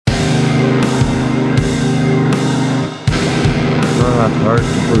Hard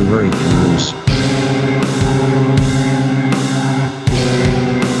Reviews.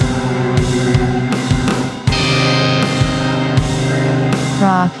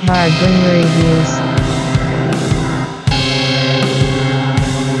 Rock Hard Reviews.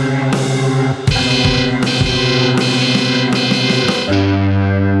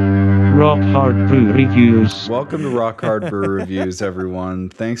 Rock Hard Brew Reviews. Welcome to Rock Hard Brew Reviews, everyone.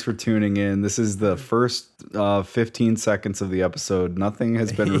 Thanks for tuning in. This is the first 15 seconds of the episode. Nothing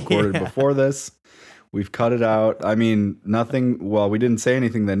has been recorded before this. We've cut it out. I mean, nothing. Well, we didn't say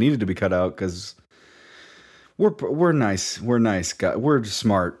anything that needed to be cut out because we're nice. We're nice guys. We're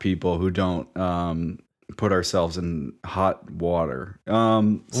smart people who don't put ourselves in hot water.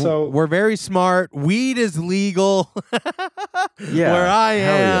 So we're very smart. Weed is legal. Yeah, where I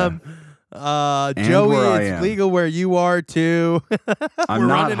hell yeah. am. And Joey, where I it's am. legal where you are too. I'm We're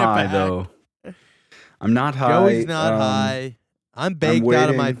not running it high back. though. I'm not high. Joey's not high. I'm baked out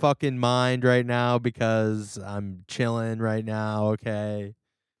of my waiting. fucking mind right now because I'm chilling right now, okay?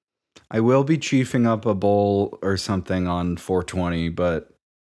 I will be chiefing up a bowl or something on 420, but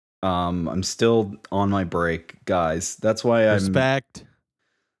I'm still on my break, guys. That's why Respect.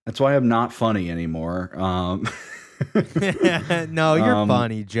 I'm not funny anymore. No, you're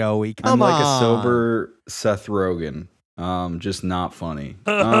funny, Joey. I'm Come like on. a sober Seth Rogen. Just not funny.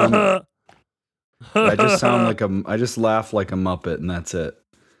 I just sound like I just laugh like a Muppet and that's it.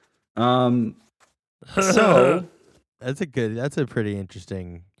 So That's a pretty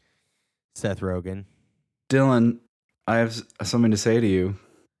interesting Seth Rogen. Dylan, I have something to say to you.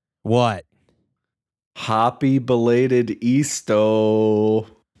 What? Happy belated Easter.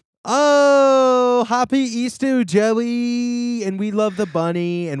 Oh, happy Easter, Joey. And we love the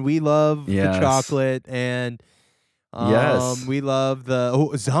bunny and we love Yes. the chocolate and Yes. we love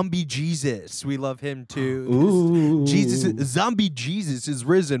the zombie Jesus. We love him too. Ooh. Zombie Jesus is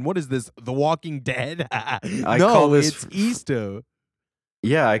risen. What is this? The Walking Dead? I No, call this it's Easter.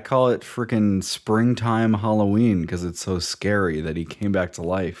 Yeah, I call it freaking springtime Halloween because it's so scary that he came back to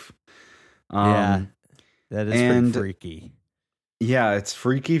life. Yeah. That is and- pretty freaky. Yeah, it's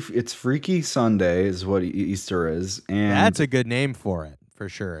freaky. It's Freaky Sunday is what Easter is, and That's a good name for it, for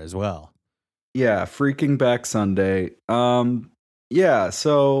sure, as well. yeah, Freaking Back Sunday. Yeah.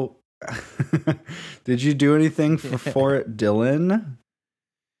 So, did you do anything for it, Dylan?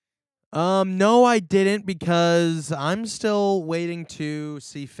 No, I didn't because I'm still waiting to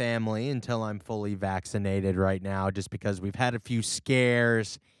see family until I'm fully vaccinated right now, just because we've had a few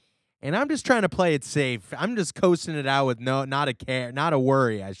scares. And I'm just trying to play it safe. I'm just coasting it out with not a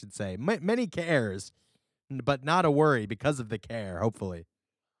worry, I should say. Many cares, but not a worry because of the care, hopefully.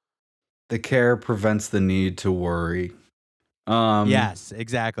 The care prevents the need to worry. Yes,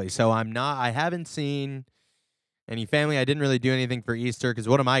 exactly. So I haven't seen any family. I didn't really do anything for Easter because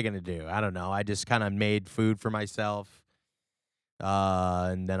what am I going to do? I don't know. I just kind of made food for myself.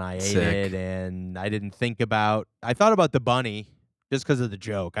 And then I ate Sick. it and I thought about the bunny. Just because of the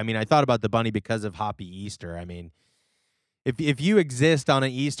joke. I mean, I thought about the bunny because of Happy Easter. I mean, if you exist on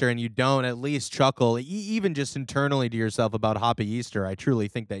an Easter and you don't at least chuckle, even just internally to yourself about Happy Easter, I truly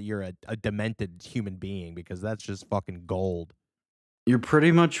think that you're a demented human being because that's just fucking gold. You're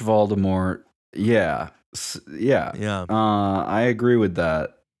pretty much Voldemort. Yeah. Yeah. Yeah. I agree with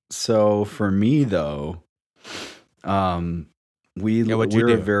that. So for me though, Yeah, what'd you we're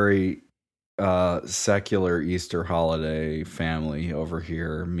a do? very secular Easter holiday family over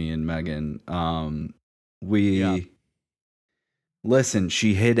here, me and Megan. Yeah. Listen,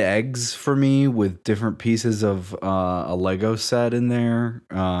 she hid eggs for me with different pieces of a Lego set in there.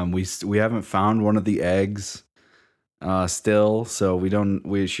 We haven't found one of the eggs still, so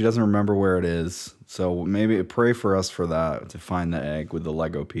she doesn't remember where it is. So maybe pray for us for that, to find the egg with the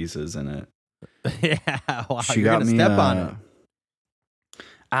Lego pieces in it. Yeah. Wow, She you're got gonna me step on it.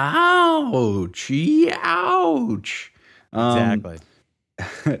 Ouch. Exactly.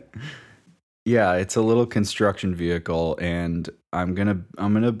 Yeah, it's a little construction vehicle and I'm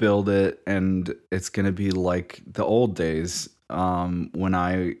gonna build it and it's gonna be like the old days when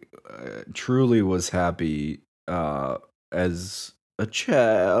I truly was happy as a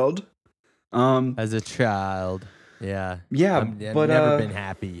child. As a child. Yeah. Yeah, I've but never been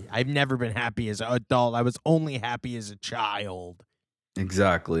happy. I've never been happy as an adult. I was only happy as a child.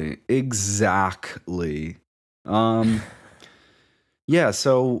 Exactly. Yeah,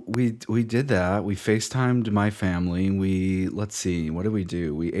 so we did that. We FaceTimed my family. Let's see, what did we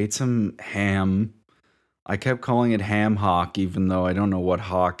do? We ate some ham. I kept calling it ham hock, even though I don't know what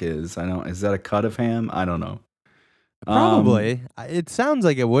hock is. Is that a cut of ham? I don't know. Probably. It sounds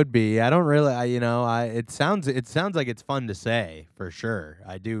like it would be. I don't really. It sounds like it's fun to say for sure.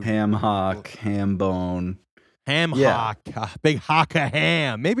 I do. Ham hock, ham bone. Ham Yeah. hock, big hock of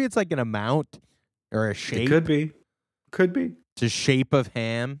ham. Maybe it's like an amount or a shape. It could be. Could be. It's a shape of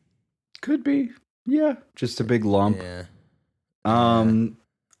ham. Could be. Yeah. Just a big lump. Yeah.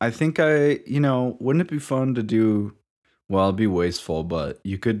 I think wouldn't it be fun to do, well, it'd be wasteful, but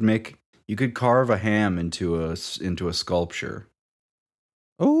you could carve a ham into a sculpture.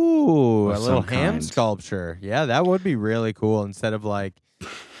 Ooh, Of a little some ham kind. sculpture. Yeah, that would be really cool. Instead of like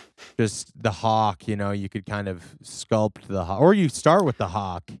just the hawk, you could kind of sculpt the hawk, or you start with the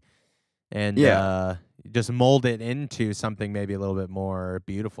hawk and just mold it into something maybe a little bit more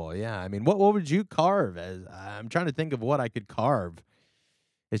beautiful. Yeah, I mean, what would you carve? I'm trying to think of what I could carve.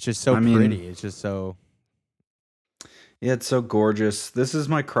 It's just so pretty. It's just so. Yeah, it's so gorgeous. This is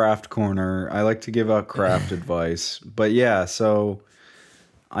my craft corner. I like to give out craft advice. But yeah, so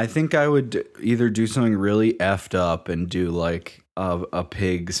I think I would either do something really effed up and do like a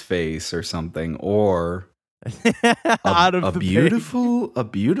pig's face or something, or Out of a the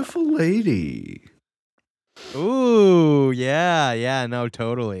beautiful lady. Ooh, yeah, no,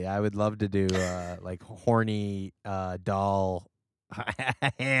 totally. I would love to do like horny doll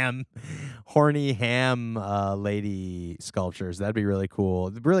horny ham lady sculptures. That'd be really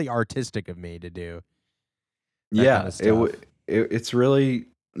cool. Really artistic of me to do. That Yeah, kind of stuff. it's really,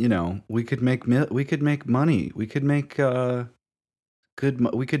 we could make money. We could make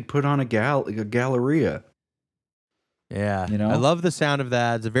we could put on a galleria. Yeah, You know? I love the sound of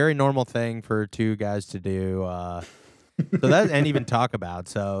that. It's a very normal thing for two guys to do. So that and even talk about.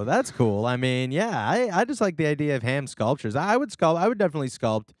 So that's cool. I mean, yeah, I just like the idea of ham sculptures. I would definitely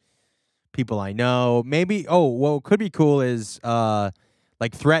sculpt people I know. Maybe. Oh, what could be cool is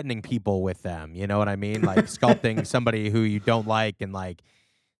like threatening people with them. You know what I mean? Like sculpting somebody who you don't like and like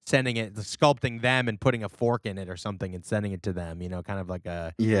sculpting them and putting a fork in it or something and sending it to them. Kind of like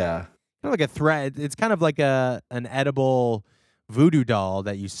a. Yeah. Kind of like a threat. It's kind of like an edible voodoo doll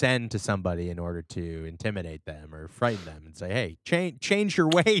that you send to somebody in order to intimidate them or frighten them and say, "Hey, change your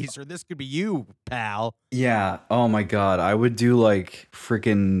ways, or this could be you, pal." Yeah. Oh my God. I would do like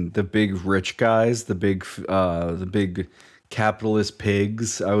freaking the big rich guys, the big capitalist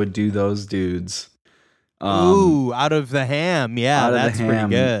pigs. I would do those dudes. Ooh, out of the ham. Yeah, Out of that's the ham,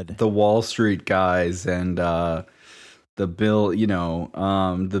 pretty good. the Wall Street guys and the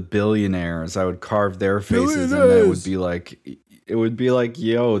billionaires. I would carve their faces, and it would be like,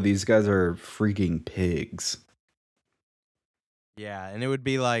 yo, these guys are freaking pigs. Yeah, and it would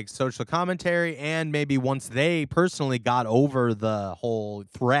be like social commentary, and maybe once they personally got over the whole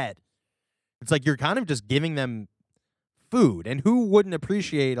threat, it's like you're kind of just giving them food, and who wouldn't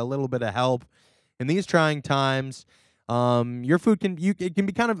appreciate a little bit of help in these trying times? Your food you can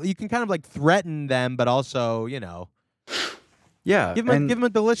kind of like threaten them, but also Yeah. give them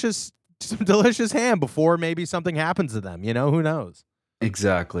some delicious ham before maybe something happens to them. Who knows?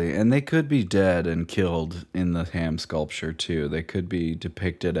 Exactly. And they could be dead and killed in the ham sculpture too. They could be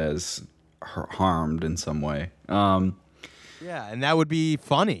depicted as harmed in some way. Yeah, and that would be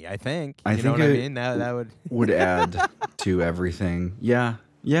funny, I think. I You know think what I it mean? That would would add to everything. Yeah.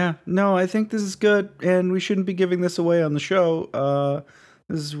 Yeah. No, I think this is good, and we shouldn't be giving this away on the show.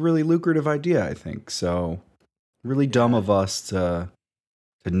 This is a really lucrative idea, I think. So really dumb of us to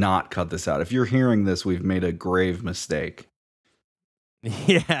not cut this out. If you're hearing this, we've made a grave mistake.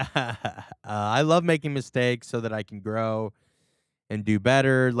 Yeah. I love making mistakes so that I can grow and do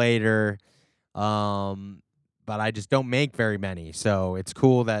better later. But I just don't make very many. So it's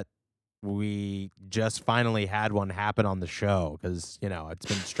cool that we just finally had one happen on the show because, it's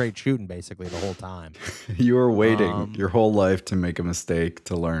been straight shooting basically the whole time. You were waiting your whole life to make a mistake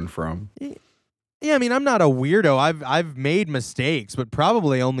to learn from. Yeah, I mean, I'm not a weirdo. I've made mistakes, but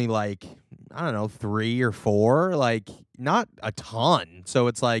probably only like, I don't know, 3 or 4, like not a ton. So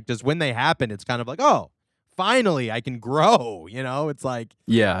it's like just when they happen, it's kind of like, oh, finally I can grow. It's like,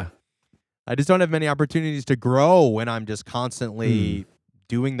 Yeah. I just don't have many opportunities to grow when I'm just constantly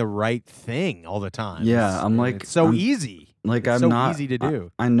doing the right thing all the time. Yeah, It's so easy. Like, It's I'm so not easy to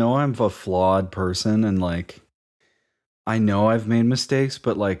do. I know I'm a flawed person, and like I know I've made mistakes,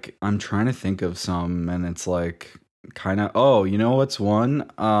 but like I'm trying to think of some, and it's like kind of, oh, you know what's one?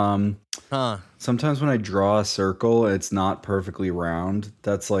 Huh. Sometimes when I draw a circle, it's not perfectly round.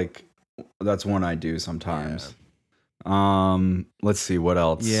 That's one I do sometimes. Let's see what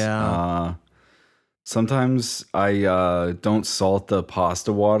else. Yeah. Sometimes I don't salt the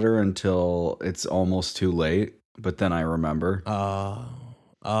pasta water until it's almost too late, but then I remember.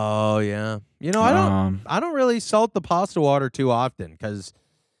 Oh, yeah. You know, I don't really salt the pasta water too often because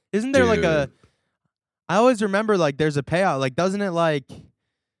isn't there like a? Dude. I always remember like there's a payout. Like, doesn't it like?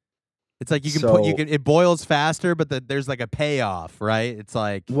 It's like it boils faster, but there's like a payoff, right? It's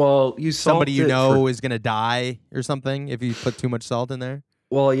like Well, you somebody salt you it know for- is gonna die or something if you put too much salt in there.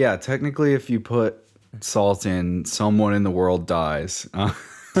 Well, yeah, technically, if you put salt in, someone in the world dies.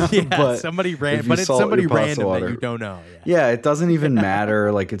 Yeah, but somebody if random, you but it's salt somebody your pasta random water- that you don't know. Yeah. Yeah, it doesn't even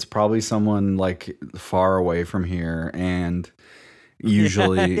matter. Like, it's probably someone like far away from here, and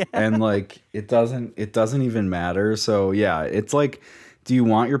usually, Yeah. and like it doesn't even matter. So yeah, it's like, do you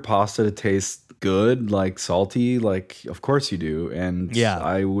want your pasta to taste good, like salty? Like, of course you do, and Yeah.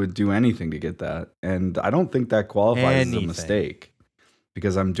 I would do anything to get that. And I don't think that qualifies as a Anything. mistake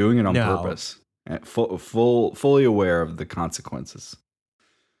because I'm doing it on No. purpose, and fully aware of the consequences.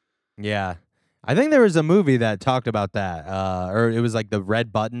 Yeah. I think there was a movie that talked about that, or it was like the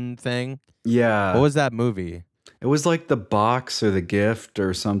red button thing. Yeah, What was that movie? it was like the box or the gift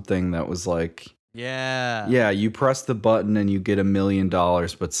or something that was like, Yeah. yeah, you press the button and you get $1 million,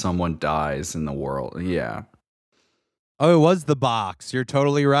 but someone dies in the world. Yeah. Oh, it was The Box. You're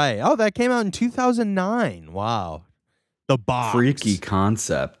totally right. Oh, that came out in 2009. Wow. The Box. Freaky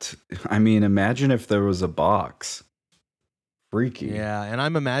concept. I mean, imagine if there was a box. Freaky. Yeah, and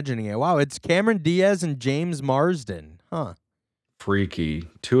I'm imagining it. Wow, it's Cameron Diaz and James Marsden. Huh. Freaky.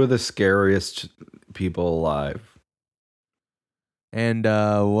 Two of the scariest people alive. And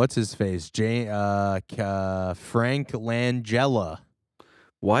what's his face? Frank Langella.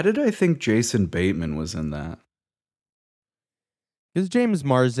 Why did I think Jason Bateman was in that? Because James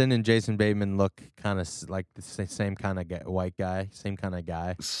Marsden and Jason Bateman look kind of like the same kind of white guy, same kind of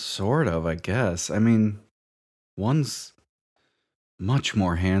guy. Sort of, I guess. I mean, one's much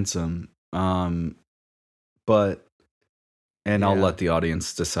more handsome. But and I'll Yeah. let the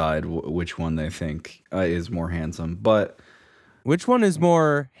audience decide which one they think is more handsome. But Which one is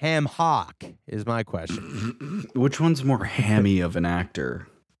more ham hock is my question. which one's more hammy of an actor?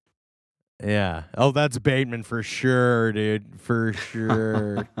 Yeah. Oh, that's Bateman for sure, dude. For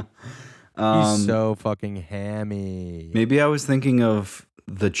sure. He's so fucking hammy. Maybe I was thinking of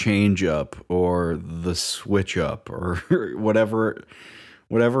the change up or the switch up or whatever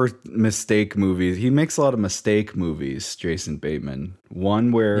mistake movies. He makes a lot of mistake movies, Jason Bateman.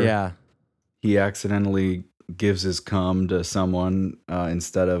 One where Yeah. he accidentally gives his cum to someone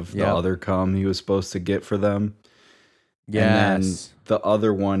instead of the Yep. other cum he was supposed to get for them. And then Yes. the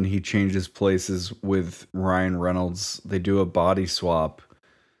other one, he changes places with Ryan Reynolds. They do a body swap.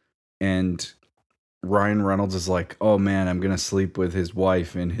 And Ryan Reynolds is like, oh man, I'm going to sleep with his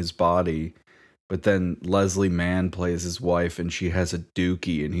wife in his body. But then Leslie Mann plays his wife and she has a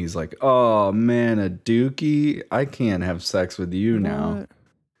dookie. And he's like, oh man, a dookie? I can't have sex with you now. What?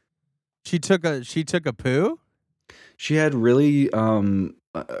 She took a poo? She had really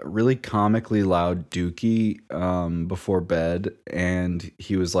comically loud dookie before bed. And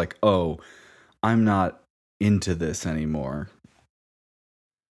he was like, oh, I'm not into this anymore.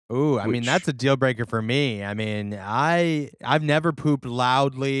 Ooh, I mean, Which- that's a deal breaker for me. I mean, I've never pooped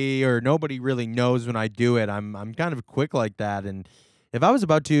loudly or nobody really knows when I do it. I'm kind of quick like that. And if I was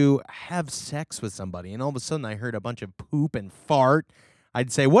about to have sex with somebody and all of a sudden I heard a bunch of poop and fart, I'd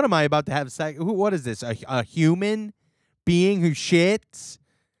say, what am I about to have sex? What is this? A human being who shits?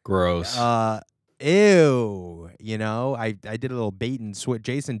 Gross. Ew. You know, I did a little bait and switch,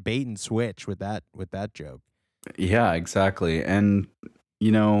 Jason bait and switch with that joke. Yeah, exactly. And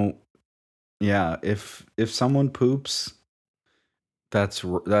you know, yeah, if someone poops, that's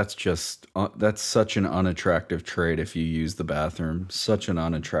just that's such an unattractive trait if you use the bathroom. Such an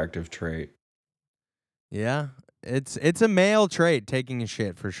unattractive trait. Yeah, it's a male trait, taking a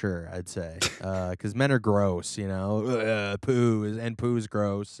shit for sure. I'd say, because men are gross, you know. Poo's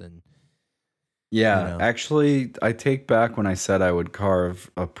gross, and Yeah, You know. actually, I take back when I said I would carve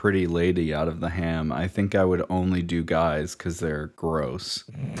a pretty lady out of the ham. I think I would only do guys because they're gross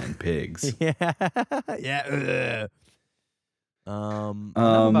and pigs. yeah, yeah. Enough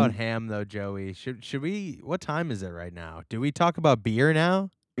about ham though, Joey. Should we? What time is it right now? Do we talk about beer now?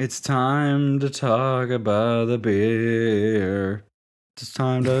 It's time to talk about the beer. It's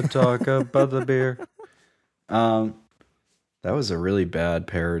time to talk about the beer. That was a really bad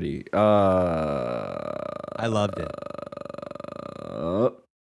parody. I loved it.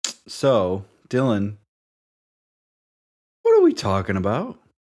 So, Dylan, what are we talking about?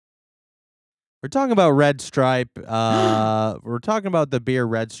 We're talking about Red Stripe. We're talking about the beer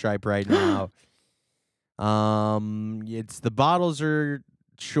Red Stripe right now. It's the bottles are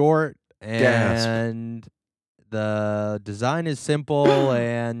short Gasp. and the design is simple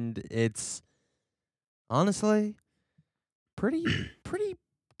and it's honestly, pretty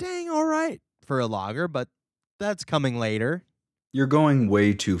dang all right for a lager, but that's coming later. You're going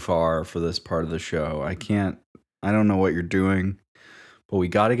way too far for this part of the show. I don't know what you're doing, but we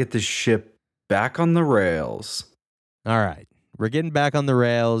got to get this ship back on the rails. All right. We're getting back on the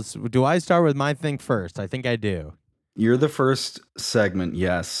rails. Do I start with my thing first? I think I do. You're the first segment,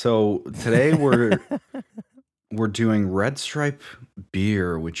 yes. So today we're doing Red Stripe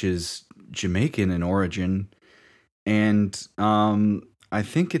beer, which is Jamaican in origin, and I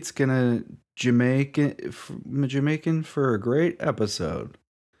think it's gonna Jamaican for a great episode.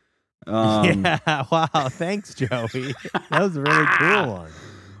 Yeah. Wow. Thanks, Joey. That was a really cool one.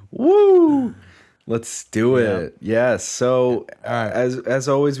 Woo! Let's do Yep. it. Yes. So All right. as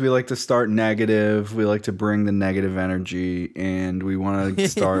always, we like to start negative. We like to bring the negative energy, and we want to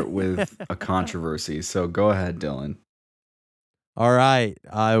start with a controversy. So go ahead, Dylan. All right.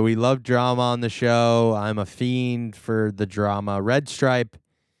 We love drama on the show. I'm a fiend for the drama. Red Stripe.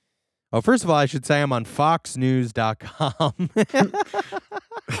 Oh, first of all, I should say I'm on foxnews.com.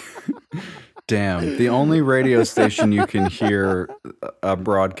 Damn, the only radio station you can hear a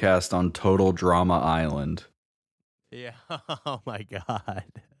broadcast on Total Drama Island. Yeah. Oh my God.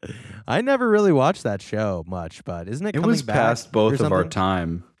 I never really watched that show much, but isn't it It coming was back past both or of our something?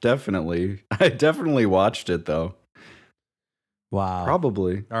 time. Definitely. I definitely watched it though. Wow.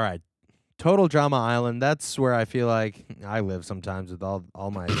 Probably. All right. Total Drama Island. That's where I feel like I live sometimes with all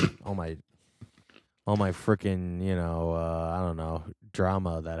my freaking, I don't know,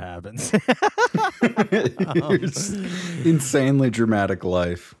 drama that happens. Your insanely dramatic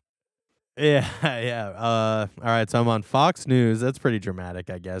life. Yeah, yeah. All right, so I'm on Fox News. That's pretty dramatic,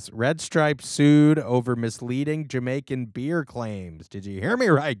 I guess. Red Stripe sued over misleading Jamaican beer claims. Did you hear me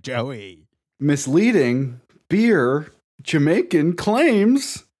right, Joey? Misleading beer Jamaican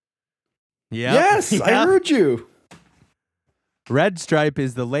claims. Yep. Yes, I Yep. heard you. Red Stripe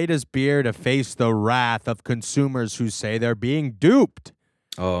is the latest beer to face the wrath of consumers who say they're being duped.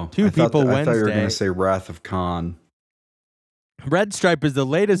 Oh, Two I thought people you were going Wednesday. to say Wrath of Khan. Red Stripe is the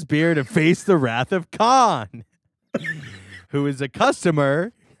latest beer to face the wrath of Khan, who is a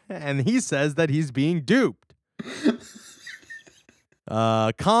customer, and he says that he's being duped.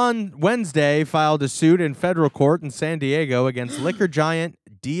 Khan Wednesday filed a suit in federal court in San Diego against liquor giant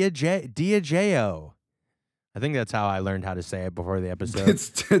Diageo. I think that's how I learned how to say it before the episode. It's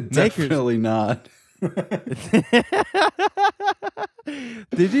definitely not.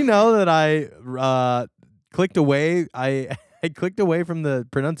 Did you know that I clicked away? I clicked away from the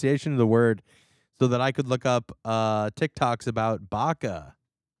pronunciation of the word so that I could look up TikToks about baka.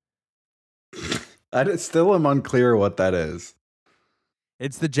 I still am unclear what that is.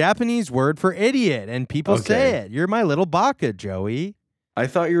 It's the Japanese word for idiot, and people say Okay. it. You're my little baka, Joey. I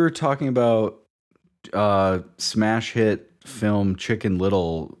thought you were talking about smash hit film Chicken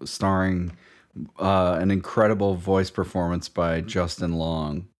Little starring an incredible voice performance by Justin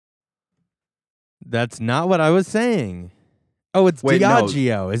Long. That's not what I was saying. Oh, it's Wait, no.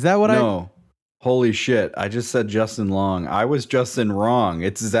 Diageo. Is that what No. Holy shit. I just said Justin Long. I was Justin wrong.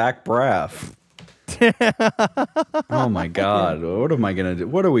 It's Zach Braff. Oh my God. What am I going to do?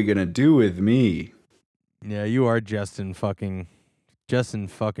 What are we going to do with me? Yeah, you are Justin fucking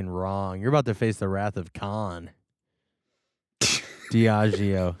wrong. You're about to face the wrath of Khan.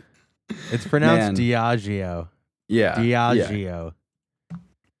 Diageo. It's pronounced Man. Diageo. Yeah. Yeah. Diageo.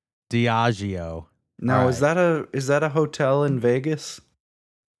 Diageo. Now, All is that a hotel in Vegas?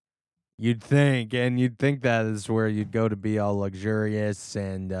 You'd think, and you'd think that is where you'd go to be all luxurious,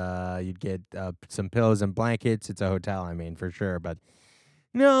 and you'd get some pillows and blankets. It's a hotel, I mean, for sure. But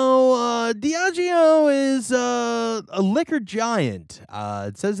no, Diageo is a liquor giant.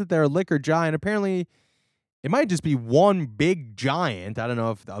 It says that they're a liquor giant. Apparently, it might just be one big giant. I don't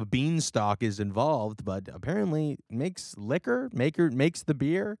know if a beanstalk is involved, but apparently makes makes the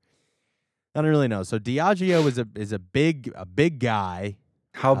beer. I don't really know. So Diageo is a big guy.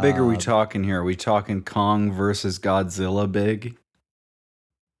 How big are we talking here? Are we talking Kong versus Godzilla big?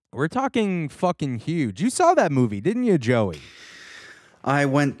 We're talking fucking huge. You saw that movie, didn't you, Joey? I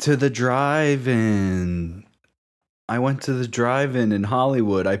went to the drive-in. In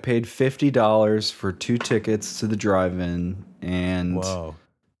Hollywood. I paid $50 for 2 tickets to the drive-in and Whoa.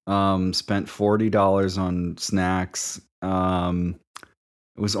 spent $40 on snacks. It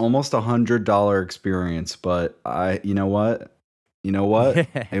was almost $100 experience, but you know what?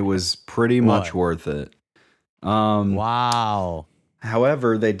 It was pretty much What? worth it. Wow.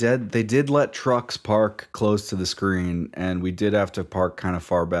 However, they did let trucks park close to the screen, and we did have to park kind of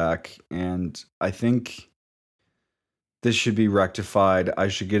far back. And I think this should be rectified. I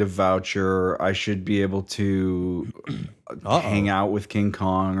should get a voucher. I should be able to hang out with King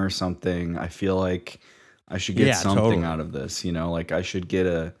Kong or something. I feel like I should get something totally. out of this, like I should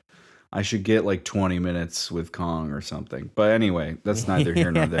get like 20 minutes with Kong or something. But anyway, that's neither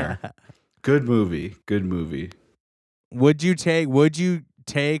here nor there. Good movie. Good movie. Would you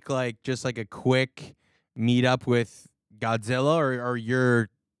take like just like a quick meetup with Godzilla, or you're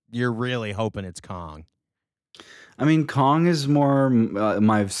really hoping it's Kong? I mean, Kong is more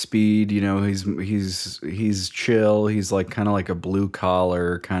my speed. He's chill. He's like kind of like a blue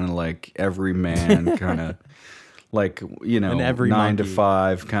collar, kind of like everyman, kind of like An every 9 to monkey.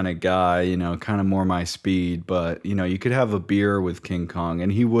 5 kind of guy. Kind of more my speed. But you could have a beer with King Kong,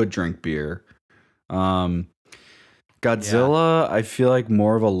 and he would drink beer. Godzilla, I feel like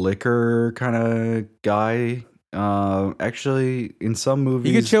more of a liquor kind of guy. Actually, in some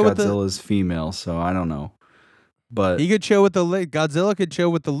movies, chill with the- Godzilla's female, so I don't know. But He could chill with Godzilla could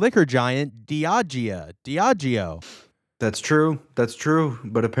chill with the liquor giant Diageo. that's true. That's true.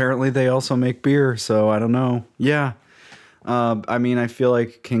 But apparently, they also make beer, so I don't know. Yeah. I mean, I feel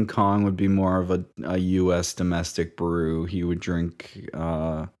like King Kong would be more of a U.S. domestic brew. He would drink,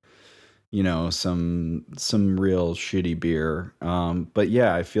 some real shitty beer. But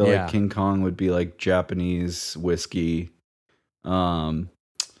yeah, I feel Yeah. like King Kong would be like Japanese whiskey. And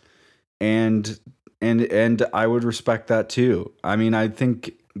I would respect that too. I mean, I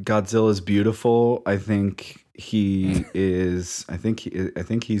think Godzilla's beautiful. I think he is. I think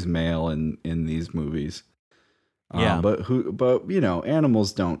he's male in these movies. Yeah. But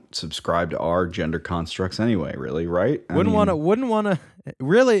animals don't subscribe to our gender constructs anyway. Really, right? Wouldn't want to.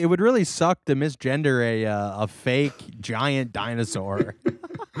 Really, it would really suck to misgender a fake giant dinosaur.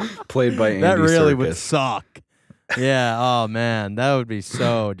 played by Andy That really would Serkis. suck. Yeah. Oh man, that would be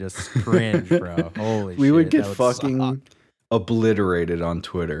so just cringe, bro. Holy shit. We would get that fucking suck. obliterated on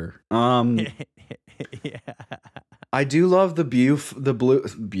Twitter. Yeah. I do love the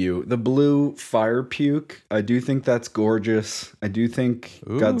blue fire puke. I do think that's gorgeous. I do think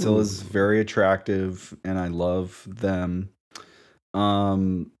Godzilla's Ooh. very attractive, and I love them.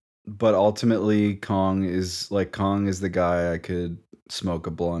 But ultimately, Kong is the guy I could smoke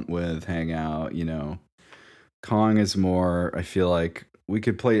a blunt with, hang out. Kong is more. I feel like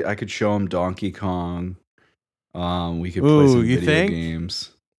I could show him Donkey Kong. We could play Ooh, some you video think? games.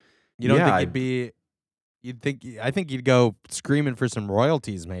 You don't Yeah, think you'd be? I think you'd go screaming for some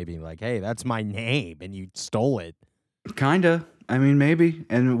royalties, maybe like, "Hey, that's my name," and you stole it. Kinda. I mean, maybe.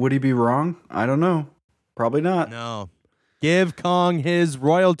 And would he be wrong? I don't know. Probably not. No, give Kong his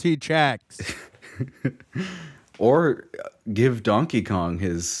royalty checks. Or give Donkey Kong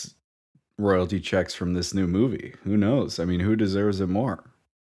his royalty checks from this new movie. Who knows? I mean, who deserves it more?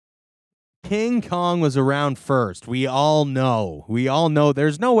 King Kong was around first. We all know.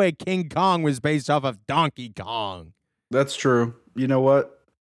 There's no way King Kong was based off of Donkey Kong. That's true. You know what?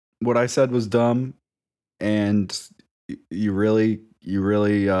 What I said was dumb, and you really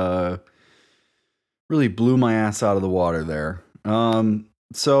blew my ass out of the water there.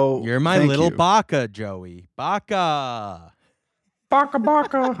 So You're my thank little you. Baka, Joey. Baka. Baka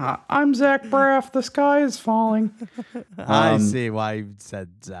baka. I'm Zach Braff. The sky is falling. I see why you said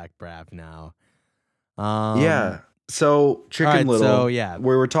Zach Braff now. Yeah. So Chicken all right, Little. so, yeah.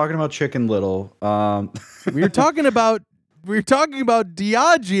 We were talking about Chicken Little. we were talking about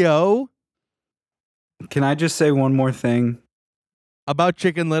Diageo. Can I just say one more thing? About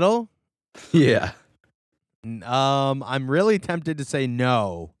Chicken Little. Yeah. I'm really tempted to say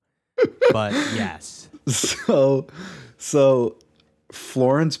no, but yes. So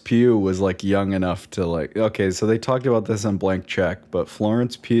Florence Pugh was like young enough to okay, so they talked about this on Blank Check, but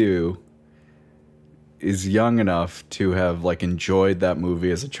Florence Pugh is young enough to have like enjoyed that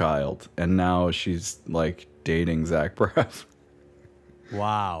movie as a child, and now she's like dating Zach Braff.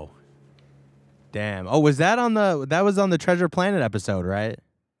 Wow. Damn. Oh, was that on the Treasure Planet episode, right?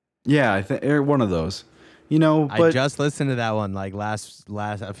 Yeah, I think one of those. But I just listened to that one like last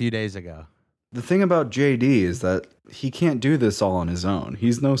a few days ago. the thing about JD is that he can't do this all on his own.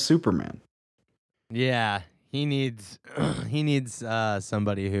 He's no Superman. Yeah, he needs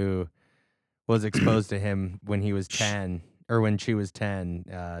somebody who was exposed to him when he was 10 or when she was 10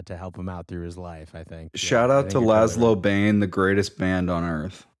 to help him out through his life, I think. Shout Yeah, I out think to you're totally right. Laszlo Bane, the greatest band on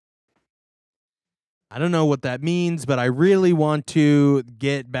earth. I don't know what that means, but I really want to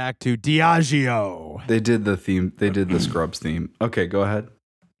get back to Diageo. They did the theme. They did the Scrubs theme. Okay, go ahead.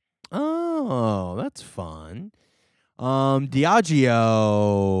 Oh, that's fun. Diageo.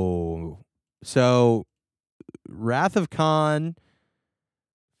 So, Wrath of Khan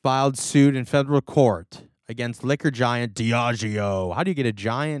filed suit in federal court against liquor giant Diageo. How do you get a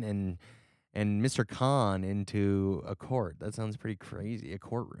giant and Mr. Khan into a court? That sounds pretty crazy, a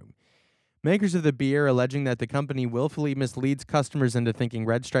courtroom. Makers of the beer alleging that the company willfully misleads customers into thinking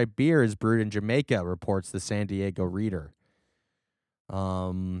Red Stripe beer is brewed in Jamaica, reports the San Diego Reader.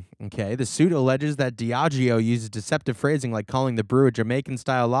 Okay. The suit alleges that Diageo uses deceptive phrasing like calling the brew a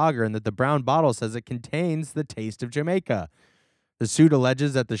Jamaican-style lager and that the brown bottle says it contains the taste of Jamaica. The suit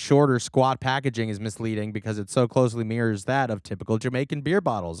alleges that the shorter, squat packaging is misleading because it so closely mirrors that of typical Jamaican beer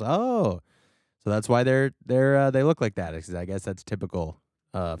bottles. Oh, so that's why they look like that. I guess that's typical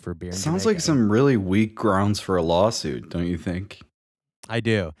for beer in Sounds Jamaica. like some really weak grounds for a lawsuit, don't you think? I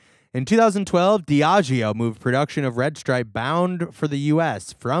do. In 2012, Diageo moved production of Red Stripe bound for the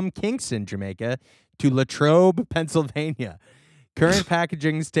U.S. from Kingston, Jamaica, to Latrobe, Pennsylvania. Current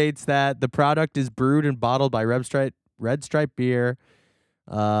packaging states that the product is brewed and bottled by Red Stripe Beer.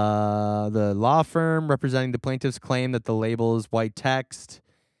 The law firm representing the plaintiffs claim that the label's white text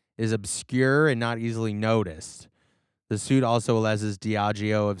is obscure and not easily noticed. The suit also alleges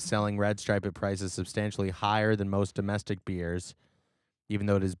Diageo of selling Red Stripe at prices substantially higher than most domestic beers, even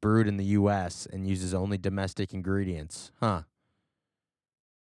though it is brewed in the U.S. and uses only domestic ingredients. Huh.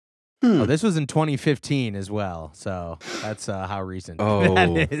 Oh, this was in 2015 as well, so that's how recent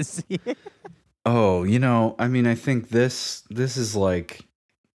that is. Oh, I mean, I think this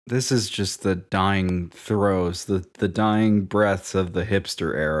is just the dying throes, the dying breaths of the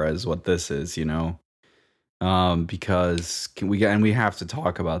hipster era is what this is, because we have to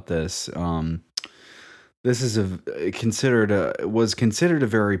talk about this. This is was considered a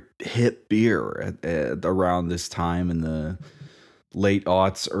very hip beer at around this time in the late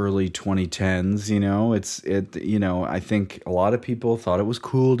aughts, early 2010s. I think a lot of people thought it was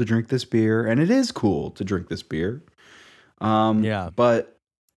cool to drink this beer, and it is cool to drink this beer. Yeah. But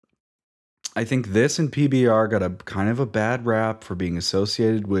I think this and PBR got a kind of a bad rap for being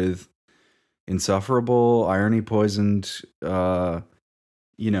associated with insufferable, irony poisoned,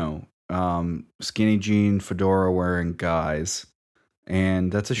 skinny jean, fedora wearing guys. And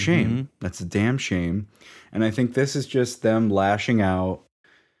that's a shame. Mm-hmm. That's a damn shame. And I think this is just them lashing out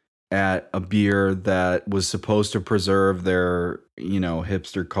at a beer that was supposed to preserve their,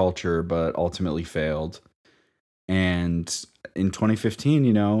 hipster culture, but ultimately failed. And in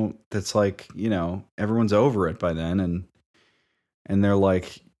 2015, that's like, everyone's over it by then. And they're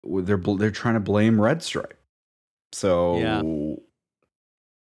like, they're trying to blame Red Stripe. So, Yeah.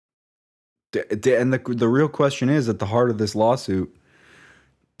 And the real question is at the heart of this lawsuit,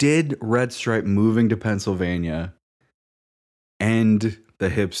 did Red Stripe moving to Pennsylvania end the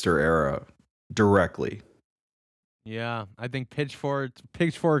hipster era directly? Yeah, I think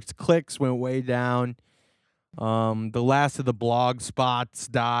Pitchfork's clicks went way down. The last of the blog spots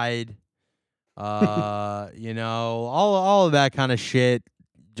died. All of that kind of shit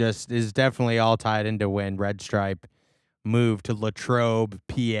just is definitely all tied into when Red Stripe moved to Latrobe,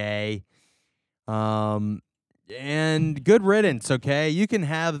 PA. And good riddance, okay? You can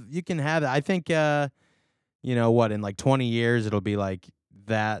have I think in like 20 years it'll be like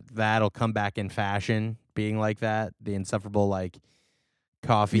that'll come back in fashion being like that. The insufferable like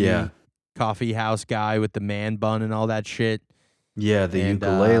coffee house guy with the man bun and all that shit. Yeah, the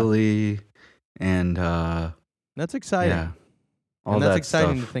ukulele and that's exciting. Yeah. All and that's that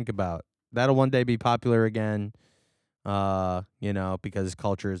exciting stuff. to think about. That'll one day be popular again. Because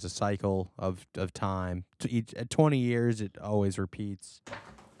culture is a cycle of time. At 20 years, it always repeats.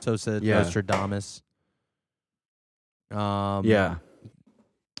 So said Nostradamus. Yeah.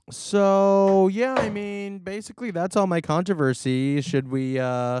 So yeah, I mean, basically that's all my controversy. Should we?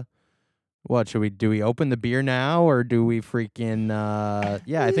 What should we do? We open the beer now, or do we freaking?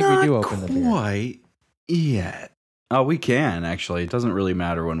 Yeah, I think we do open the beer. Not quite yet. Oh, we can actually. It doesn't really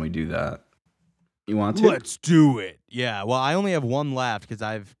matter when we do that. You want to? Let's do it. Yeah. Well, I only have one left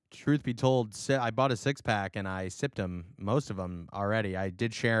because truth be told, I bought a 6-pack and I sipped them, most of them already. I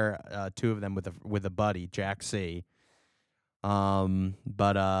did share 2 of them with a buddy, Jack C.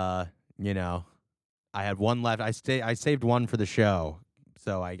 But I had one left. I saved one for the show,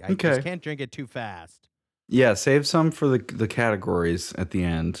 so I just can't drink it too fast. Yeah, save some for the categories at the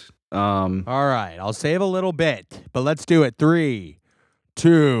end. All right, I'll save a little bit, but let's do it. 3,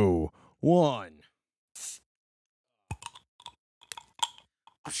 2, 1.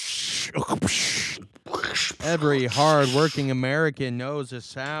 Every hard-working American knows a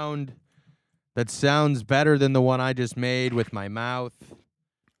sound that sounds better than the one I just made with my mouth.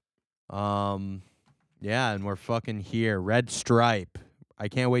 Yeah, and we're fucking here. Red Stripe. I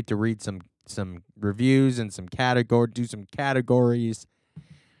can't wait to read some reviews and do some categories.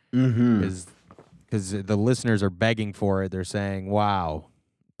 Mm-hmm. because the listeners are begging for it. They're saying, "Wow,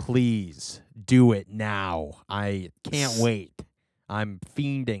 please do it now. I can't wait. I'm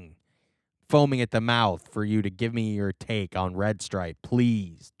fiending, foaming at the mouth for you to give me your take on Red Stripe.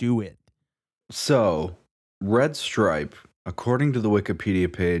 Please do it." So, Red Stripe, according to the Wikipedia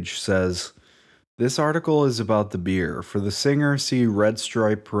page, says this article is about the beer. For the singer, see Red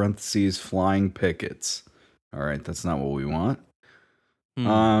Stripe parentheses flying pickets. All right, that's not what we want.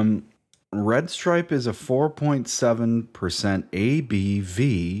 Red Stripe is a 4.7%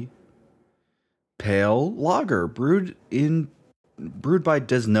 ABV pale lager brewed by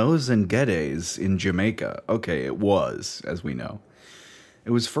Desnos and Geddes in Jamaica. Okay, it was, as we know.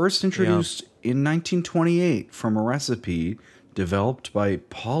 It was first introduced in 1928 from a recipe developed by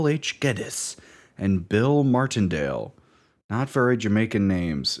Paul H. Geddes and Bill Martindale. Not very Jamaican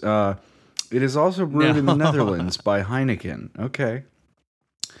names. It is also brewed in the Netherlands by Heineken. Okay.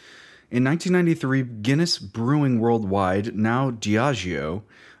 In 1993, Guinness Brewing Worldwide, now Diageo,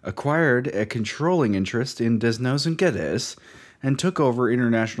 acquired a controlling interest in Desnos and Geddes and took over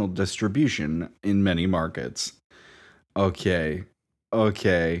international distribution in many markets. Okay.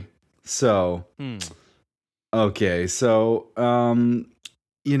 So, it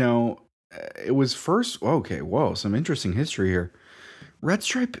was first, some interesting history here. Red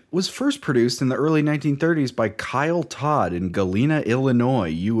Stripe was first produced in the early 1930s by Kyle Todd in Galena, Illinois,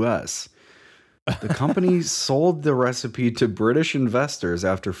 U.S. The company sold the recipe to British investors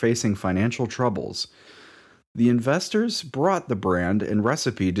after facing financial troubles. The investors brought the brand and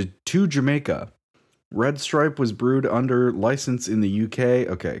recipe to Jamaica. Red Stripe was brewed under license in the UK.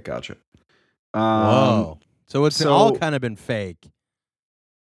 Okay, gotcha. Whoa. So it's all kind of been fake.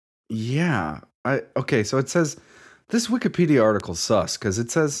 Yeah. So it says, this Wikipedia article sus, because it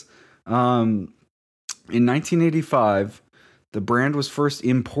says in 1985, the brand was first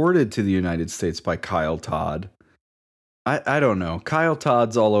imported to the United States by Kyle Todd. I don't know. Kyle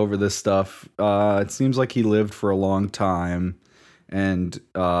Todd's all over this stuff. It seems like he lived for a long time and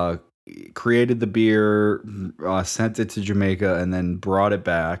created the beer, sent it to Jamaica, and then brought it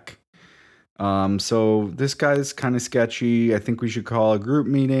back. So this guy's kind of sketchy. I think we should call a group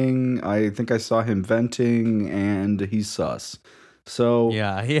meeting. I think I saw him venting, and he's sus. So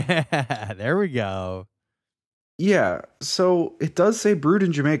yeah, there we go. Yeah, so it does say brewed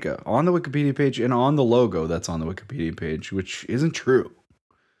in Jamaica on the Wikipedia page and on the logo that's on the Wikipedia page, which isn't true.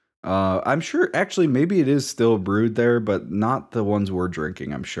 I'm sure, actually, maybe it is still brewed there, but not the ones we're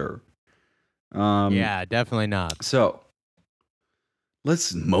drinking, I'm sure. Yeah, definitely not. So,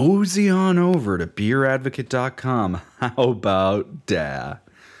 let's mosey on over to beeradvocate.com. How about that?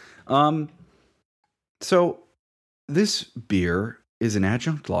 So, this beer is an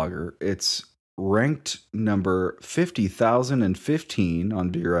adjunct lager. It's ranked number 50,015 on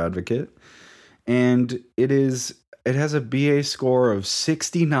Beer Advocate, and it has a BA score of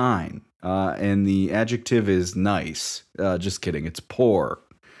 69, and the adjective is nice. Just kidding, it's poor.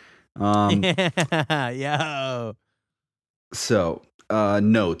 Yo. So,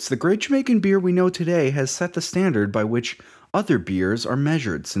 notes. The great Jamaican beer we know today has set the standard by which other beers are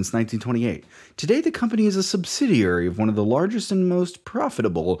measured since 1928. Today, the company is a subsidiary of one of the largest and most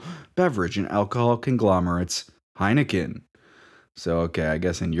profitable beverage and alcohol conglomerates, Heineken. So, okay, I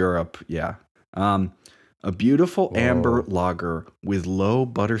guess in Europe, yeah. A beautiful amber lager with low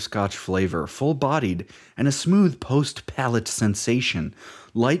butterscotch flavor, full-bodied, and a smooth post-palate sensation.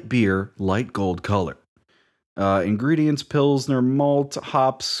 Light beer, light gold color. Ingredients: Pilsner malt,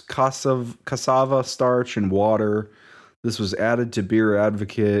 hops, cassava starch, and water. This was added to Beer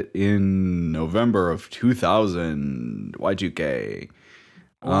Advocate in November of 2000, Y2K.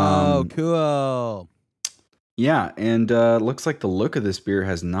 Oh, cool. Yeah, and looks like the look of this beer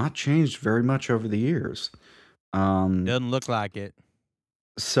has not changed very much over the years. Doesn't look like it.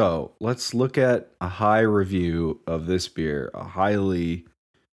 So let's look at a high review of this beer, a highly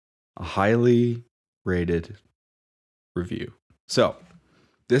rated review. So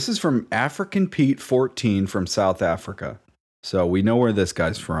this is from African Pete 14 from South Africa. So we know where this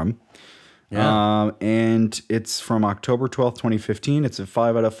guy's from. Yeah. And it's from October 12th, 2015. It's a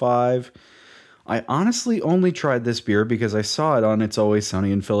 5 out of 5. I honestly only tried this beer because I saw it on It's Always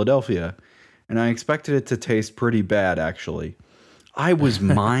Sunny in Philadelphia, and I expected it to taste pretty bad, actually. I was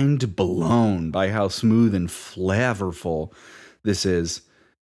mind blown by how smooth and flavorful this is,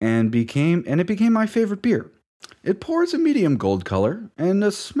 and it became my favorite beer. It pours a medium gold color and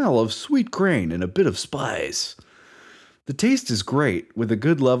a smell of sweet grain and a bit of spice. The taste is great, with a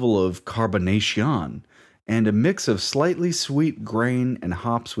good level of carbonation and a mix of slightly sweet grain and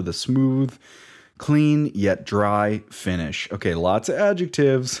hops with a smooth, Clean yet dry finish. Okay, lots of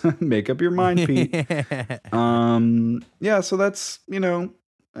adjectives. Make up your mind, Pete. Yeah, so that's,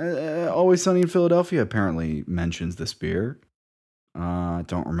 Always Sunny in Philadelphia apparently mentions this beer.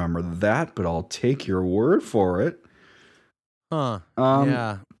 Don't remember that, but I'll take your word for it. Huh.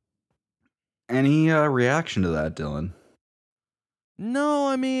 Yeah. Any reaction to that, Dylan? No,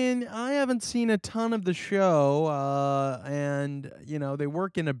 I mean, I haven't seen a ton of the show, and they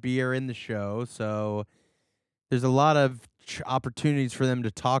work in a beer in the show, so there's a lot of opportunities for them to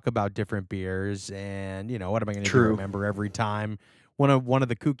talk about different beers. And what am I going to do? Remember every time one of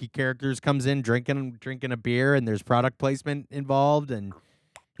the kooky characters comes in drinking a beer, and there's product placement involved, and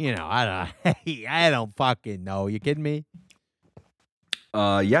I don't fucking know. You kidding me?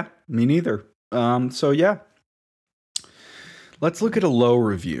 Yeah, me neither. So yeah. Let's look at a low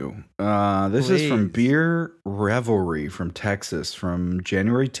review. This is from Beer Revelry from Texas from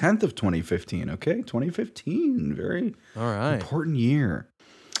January 10th of 2015. Okay, 2015. Very important year.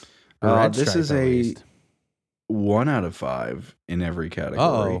 This is a 1 out of 5 in every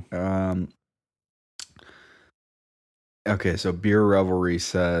category. Okay, so Beer Revelry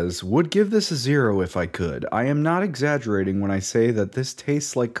says, would give this a 0 if I could. I am not exaggerating when I say that this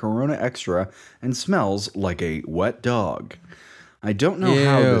tastes like Corona Extra and smells like a wet dog. I don't know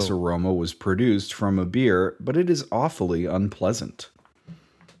how this aroma was produced from a beer, but it is awfully unpleasant.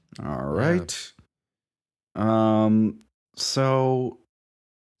 All right. So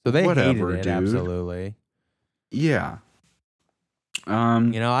they whatever, hated it, dude. absolutely. Yeah.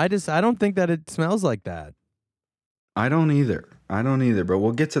 I don't think that it smells like that. I don't either, but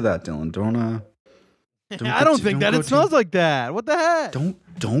we'll get to that, Dylan. I don't think that it smells like that. What the heck?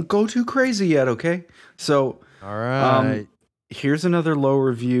 Don't go too crazy yet, okay? So, all right. Here's another low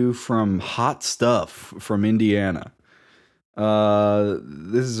review from Hot Stuff from Indiana.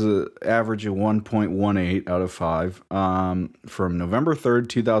 This is an average of 1.18 out of 5 from November 3rd,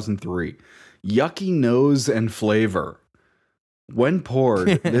 2003. Yucky nose and flavor. When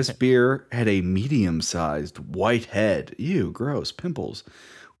poured, this beer had a medium-sized white head. Ew, gross, pimples.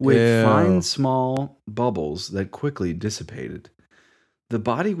 With fine, small bubbles that quickly dissipated. The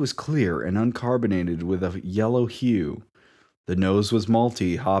body was clear and uncarbonated with a yellow hue. The nose was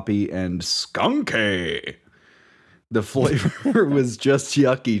malty, hoppy, and skunky. The flavor was just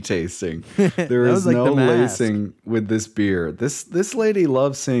yucky tasting. There is no lacing with this beer. This lady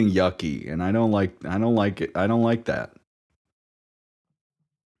loves saying yucky, and I don't like it. I don't like that.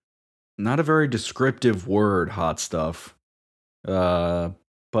 Not a very descriptive word, Hot Stuff.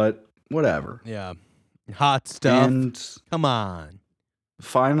 But whatever. Yeah. Hot Stuff. And come on.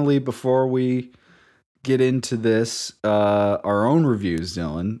 Finally, before we get into this, our own reviews,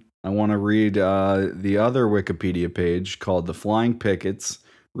 Dylan, I want to read the other Wikipedia page called The Flying Pickets,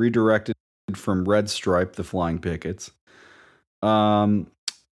 redirected from Red Stripe, The Flying Pickets. The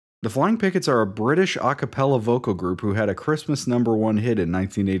Flying Pickets are a British a cappella vocal group who had a Christmas #1 hit in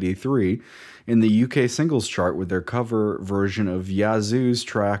 1983 in the UK singles chart with their cover version of Yazoo's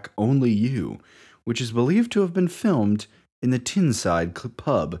track Only You, which is believed to have been filmed in the Tyneside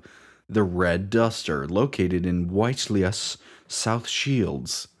pub, the Red Duster, located in Whitelius, South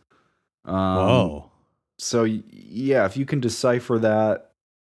Shields. Whoa. So, yeah, if you can decipher that,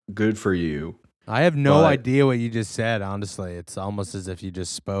 good for you. I have no idea what you just said, honestly. It's almost as if you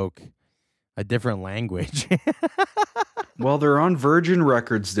just spoke a different language. Well, they're on Virgin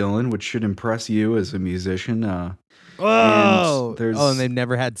Records, Dylan, which should impress you as a musician. And they've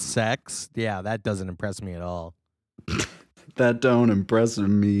never had sex? Yeah, that doesn't impress me at all. That don't impress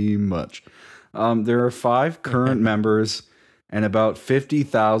me much. There are 5 current members and about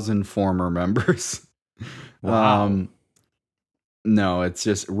 50,000 former members. Wow. No, it's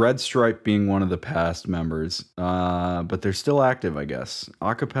just Red Stripe being one of the past members. But they're still active, I guess.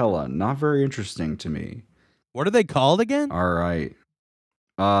 A cappella, not very interesting to me. What are they called again? All right.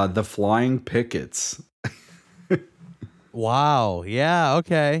 The Flying Pickets. Wow. Yeah,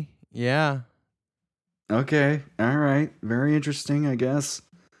 okay. Yeah. Okay. All right. Very interesting, I guess.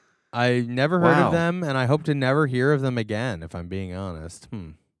 I never heard of them, and I hope to never hear of them again, if I'm being honest.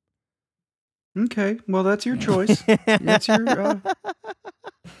 Okay. Well, that's your choice. That's your...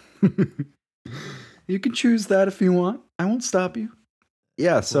 You can choose that if you want. I won't stop you.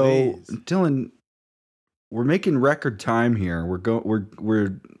 Yeah, so Please. Dylan, we're making record time here. We're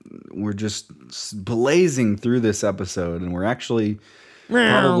just blazing through this episode, and we're actually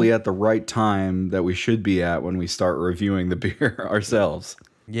probably at the right time that we should be at when we start reviewing the beer ourselves.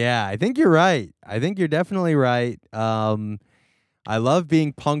 Yeah, I think you're right. I think you're definitely right. I love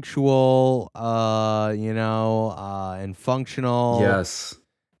being punctual, and functional. Yes.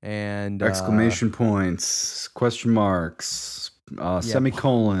 and Exclamation points, question marks,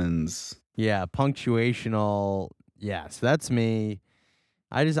 semicolons. Yeah, punctuational. Yes, that's me.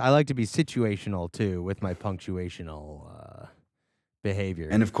 I like to be situational too with my punctuational behavior.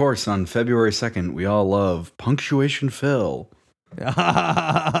 And of course, on February 2nd, we all love Punctuation Phil.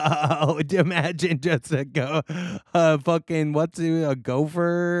 Imagine just a fucking a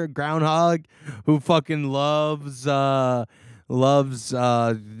gopher groundhog who fucking loves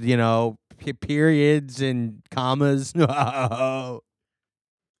periods and commas. The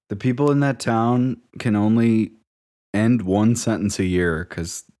people in that town can only end one sentence a year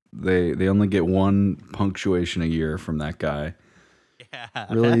because they only get one punctuation a year from that guy. Yeah,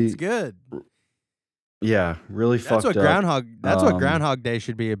 Really, that's good. Yeah, really fucked up. That's what Groundhog Day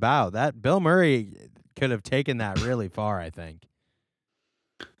should be about. That Bill Murray could have taken that really far, I think.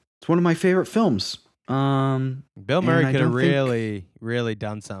 It's one of my favorite films. Bill Murray could have really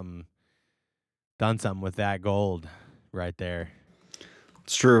done something with that gold right there.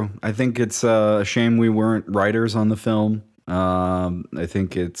 It's true. I think it's a shame we weren't writers on the film. I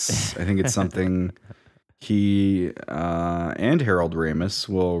think it's something he and Harold Ramis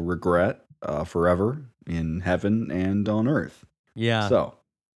will regret forever in heaven and on earth. Yeah. So.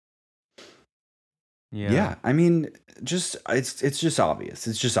 Yeah. I mean, it's just obvious.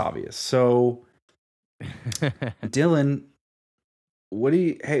 It's just obvious. So, Dylan, what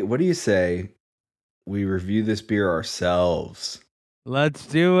do you say we review this beer ourselves? Let's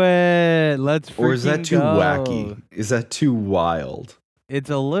do it. Or is that too wacky? Is that too wild? It's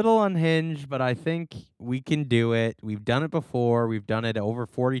a little unhinged, but I think we can do it. We've done it before. We've done it over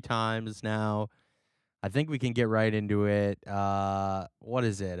 40 times now. I think we can get right into it. What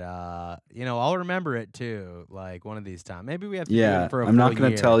is it? I'll remember it too. Like one of these times. Maybe we have to do it for a I'm not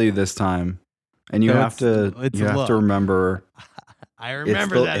going to tell you this time, and you have to remember. I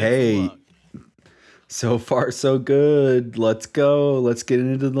remember that. Hey, so far so good. Let's go. Let's get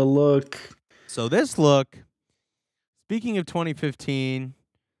into the look. So this look. Speaking of 2015,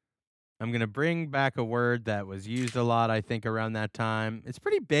 I'm going to bring back a word that was used a lot, I think, around that time. It's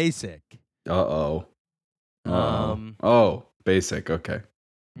pretty basic. Oh, basic. Okay.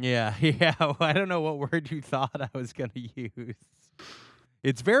 Yeah. I don't know what word you thought I was going to use.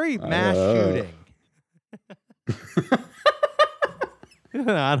 It's very mass shooting.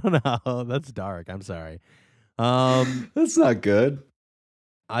 I don't know. That's dark. I'm sorry. That's not good.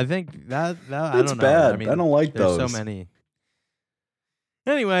 I think that I don't know. Bad. I mean, I don't like there's those. So many.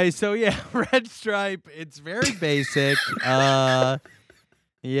 Anyway, so yeah, Red Stripe. It's very basic. Yeah.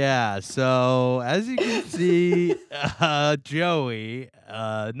 So as you can see, Joey.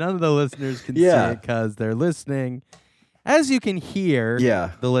 None of the listeners can see it because they're listening. As you can hear,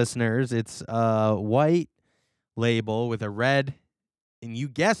 the listeners, it's a white label with a red, and you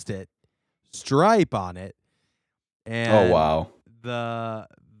guessed it, stripe on it. And oh wow. The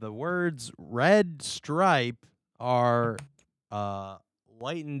words red stripe are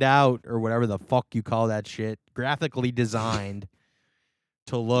whitened out or whatever the fuck you call that shit, graphically designed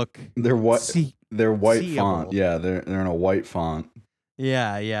to look they're white seeable. Font. Yeah, they're in a white font.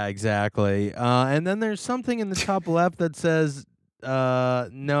 Yeah, exactly. And then there's something in the top left that says no,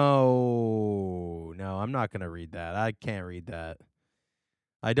 I'm not going to read that. I can't read that.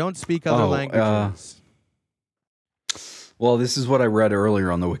 I don't speak other languages. Well, this is what I read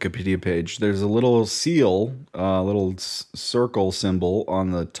earlier on the Wikipedia page. There's a little seal, a little circle symbol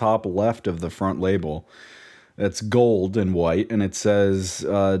on the top left of the front label. It's gold and white, and it says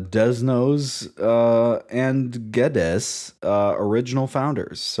Desnos and Geddes, original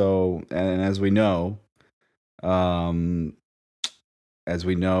founders. So, and as we know,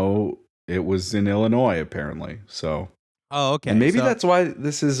 it was in Illinois apparently. So. Oh, okay. And maybe that's why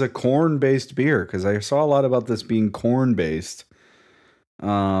this is a corn-based beer, because I saw a lot about this being corn-based.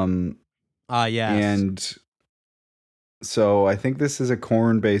 Yes. And so I think this is a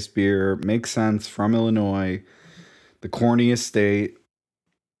corn-based beer. Makes sense, from Illinois, the corniest state.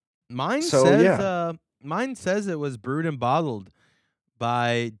 Mine says it was brewed and bottled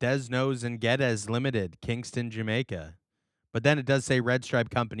by Desnos and Geddes Limited, Kingston, Jamaica. But then it does say Red Stripe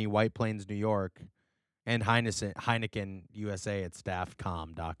Company, White Plains, New York. And Heineken USA at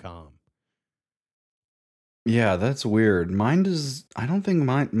staffcom.com. Yeah, that's weird. Mine does. I don't think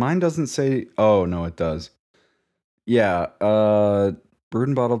mine doesn't say. Oh no, it does. Yeah, brewed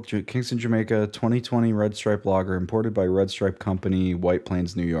and bottled, Kingston, Jamaica, 2020 Red Stripe Lager, imported by Red Stripe Company, White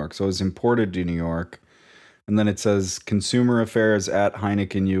Plains, New York. So it was imported to New York, and then it says consumer affairs at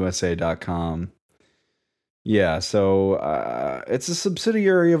HeinekenUSA.com. Yeah, so it's a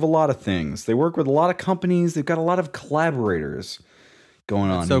subsidiary of a lot of things. They work with a lot of companies. They've got a lot of collaborators. going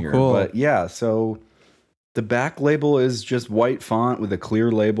That's on so here. cool. But yeah, so the back label is just white font with a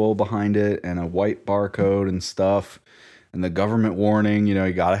clear label behind it and a white barcode and stuff. And the government warning,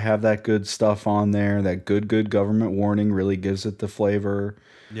 you got to have that good stuff on there. That good government warning really gives it the flavor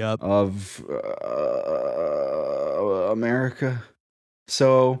Yep. of America.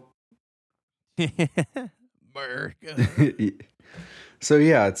 So, America. so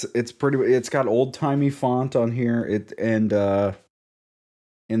yeah, it's pretty. It's got old timey font on here.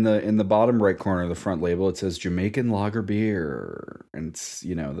 In the bottom right corner of the front label, it says Jamaican Lager Beer, and it's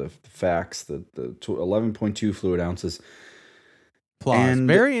the facts, the 11.2 fluid ounces. Applause. And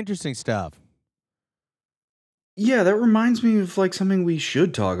Very interesting stuff. yeah, that reminds me of like something we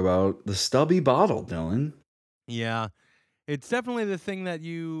should talk about: the stubby bottle, Dylan. Yeah. It's definitely the thing that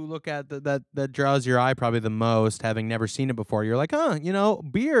you look at that draws your eye probably the most, having never seen it before. You're like,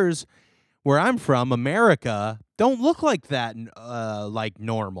 beers where I'm from, America, don't look like that, like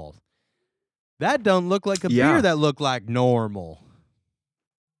normal. That don't look like a Yeah. beer that look like normal.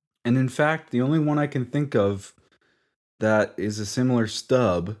 And in fact, the only one I can think of that is a similar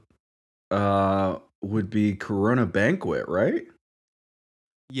stub would be Corona Banquet, right?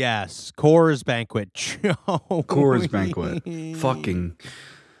 Yes, Coors Banquet. Coors Banquet. Fucking.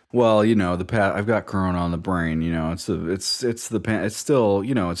 Well, I've got Corona on the brain. It's still the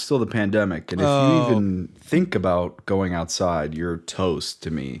pandemic, and if you even think about going outside, you're toast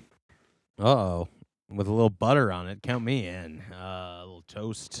to me. Uh-oh. With a little butter on it, count me in. A little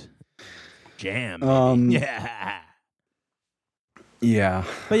toast jam. Yeah. Yeah.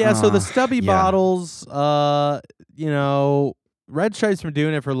 But yeah, so the stubby yeah. bottles, Red Stripe's been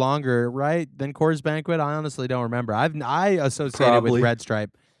doing it for longer, right? Than Coors Banquet. I honestly don't remember. I associate it with Probably. Red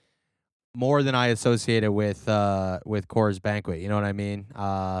Stripe more than I associate it with Coors Banquet. You know what I mean?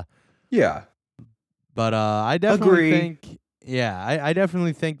 Yeah. But I definitely Agree. think, I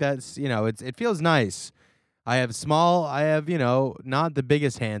definitely think that's it feels nice. I have not the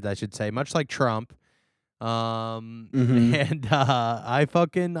biggest hands, I should say, much like Trump. And I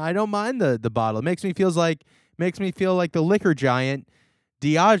don't mind the bottle. It makes me feel like the liquor giant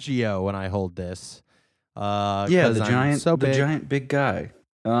Diageo when I hold this. Yeah, 'cause the I'm giant, so the big. giant big guy.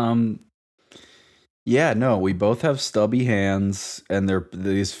 Yeah, no, we both have stubby hands, and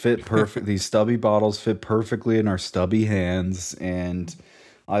these fit perfect. These stubby bottles fit perfectly in our stubby hands, and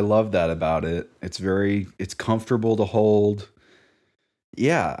I love that about it. It's comfortable to hold.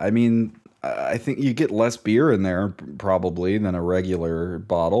 Yeah, I mean, I think you get less beer in there probably than a regular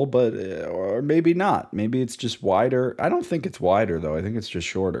bottle, but or maybe not. Maybe it's just wider. I don't think it's wider though. I think it's just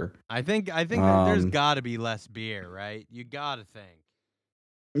shorter. I think that there's got to be less beer, right? You got to think.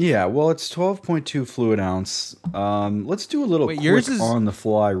 Yeah, well, it's 12.2 fluid ounce. Let's do a little Wait, quick yours is- on the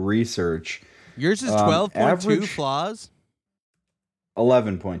fly research. Yours is 12.2 average- flaws?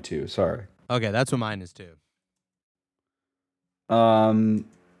 11.2, sorry. Okay, that's what mine is too. So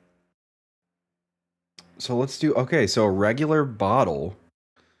let's do, so a regular bottle,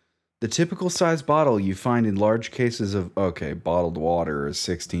 the typical size bottle you find in large cases of, bottled water is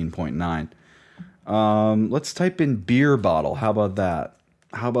 16.9. Let's type in beer bottle. How about that?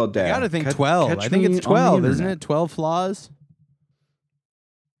 You gotta think 12. I think it's 12, isn't it? 12 flaws?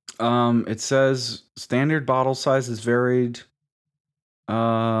 It says standard bottle sizes varied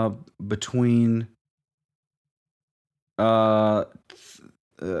between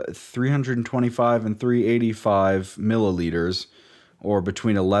 325 and 385 milliliters, or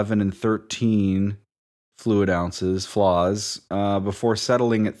between 11 and 13 fluid ounces, flaws, before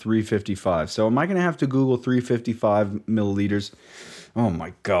settling at 355. So am I going to have to Google 355 milliliters? Oh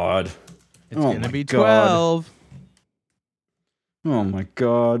my God. It's going to be 12. Oh my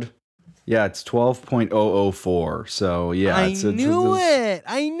God. Yeah, it's 12.004. So yeah. I knew it.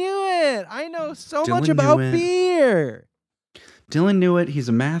 I know so much about beer. Dylan knew it. He's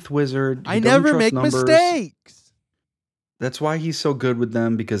a math wizard. I never make mistakes. That's why he's so good with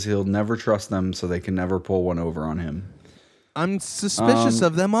them, because he'll never trust them, so they can never pull one over on him. I'm suspicious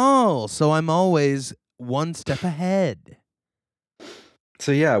of them all, so I'm always one step ahead.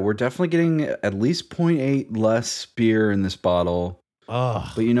 So yeah, we're definitely getting at least 0.8 less beer in this bottle. Ugh.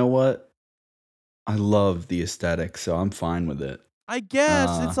 But you know what? I love the aesthetic, so I'm fine with it. I guess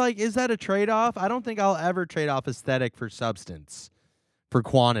it's like, is that a trade-off? I don't think I'll ever trade off aesthetic for substance, for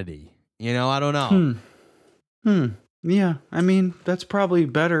quantity. I don't know. Yeah, I mean, that's probably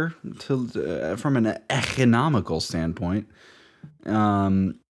better from an economical standpoint.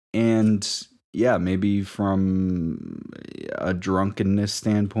 And yeah, maybe from a drunkenness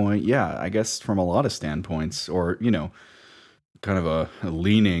standpoint. Yeah, I guess from a lot of standpoints, or, kind of a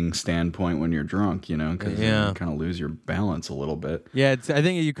leaning standpoint when you're drunk, because Yeah. you kind of lose your balance a little bit. Yeah, I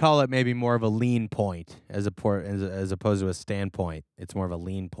think you call it maybe more of a lean point as opposed to a standpoint. It's more of a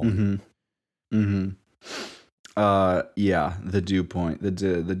lean point. Mm-hmm. Yeah, the dew point, the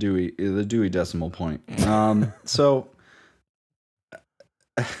Dewey Decimal Point. So.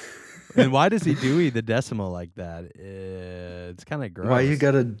 And why does he Dewey the decimal like that? It's kind of gross. Why you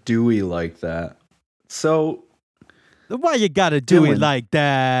gotta Dewey like that? So. Why you gotta do it Dylan. like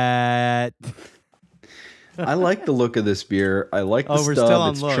that? I like the look of this beer. I like the We're stub. still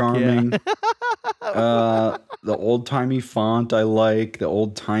on It's look, charming. yeah. The old timey font I like. The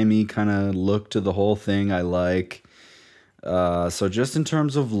old timey kind of look to the whole thing I like. So just in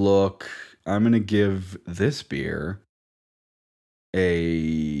terms of look, I'm gonna give this beer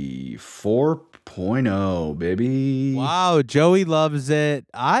a 4.0, baby. Wow, Joey loves it.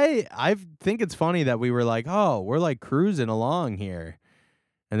 I think it's funny that we were like, oh, we're like cruising along here.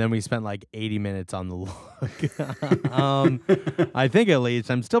 And then we spent like 80 minutes on the look. I think at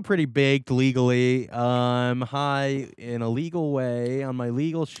least I'm still pretty baked legally. I'm high in a legal way on my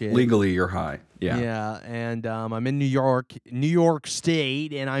legal shit. Legally, you're high. Yeah. Yeah, and I'm in New York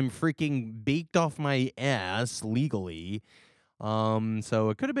State, and I'm freaking baked off my ass legally. So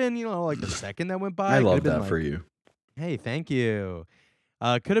it could have been, like the second that went by. I It love could've been that like, for you. Hey, thank you.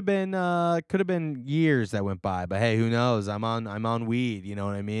 Could have been years that went by, but hey, who knows? I'm on weed, you know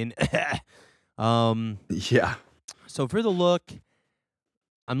what I mean? Yeah. So for the look,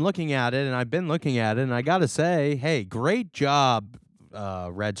 I'm looking at it, and I've been looking at it, and I gotta say, hey, great job,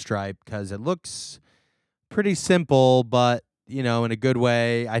 Red Stripe, because it looks pretty simple, but in a good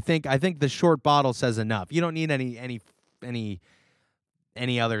way. I think the short bottle says enough. You don't need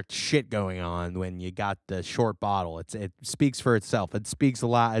any other shit going on when you got the short bottle. It speaks for itself. It speaks a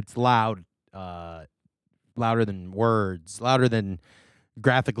lot. It's loud, louder than words, louder than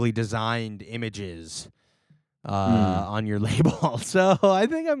graphically designed images on your label. So I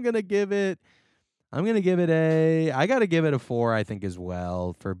think I gotta give it a 4, I think, as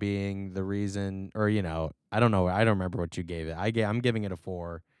well, for being the reason, or I don't know. I don't remember what you gave it. I'm giving it a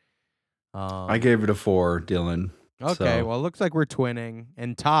 4. I gave it a 4, Dylan. Okay, So. well, it looks like we're twinning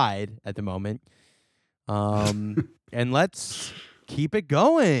and tied at the moment. And let's keep it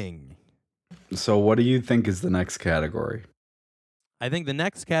going. So what do you think is the next category? I think the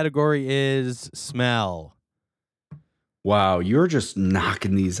next category is smell. Wow, you're just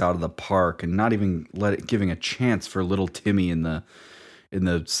knocking these out of the park and not even giving a chance for little Timmy in the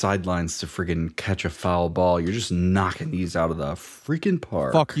sidelines to friggin' catch a foul ball. You're just knocking these out of the freaking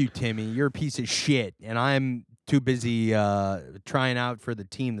park. Fuck you, Timmy. You're a piece of shit. And I'm too busy trying out for the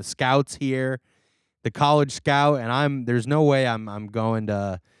team, the scouts here, the college scout, and there's no way I'm going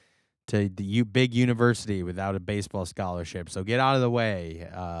to the big university without a baseball scholarship. So get out of the way,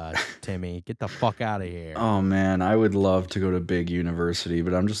 Timmy. Get the fuck out of here. Oh man, I would love to go to big university,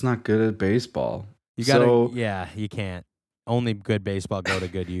 but I'm just not good at baseball. You gotta, yeah, you can't. Only good baseball go to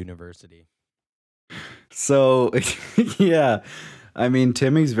good university. So yeah, I mean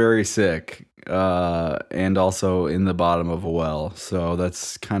Timmy's very sick, and also in the bottom of a well. So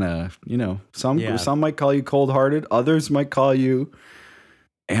that's kind of some might call you cold-hearted, others might call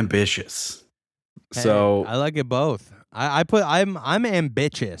ambitious. Hey, So I like it both. I'm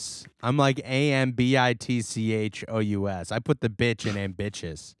ambitious. I'm like AMBITCHOUS. I put the bitch in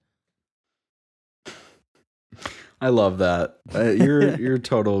ambitious. I love that. You're a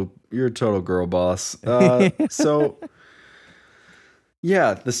total girl boss. So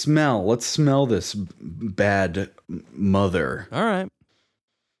yeah, the smell. Let's smell this bad mother. All right.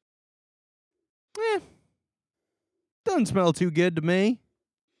 Doesn't smell too good to me.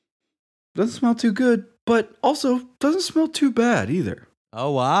 Doesn't smell too good, but also doesn't smell too bad either.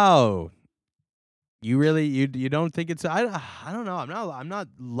 Oh wow. You really you don't think it's I don't know. I'm not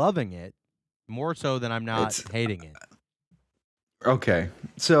loving it. More so than I'm not hating it. Okay.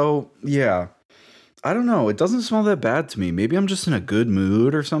 So, yeah. I don't know. It doesn't smell that bad to me. Maybe I'm just in a good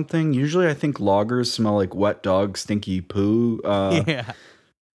mood or something. Usually I think lagers smell like wet dog stinky poo. Yeah.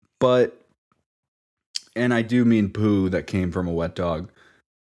 And I do mean poo that came from a wet dog.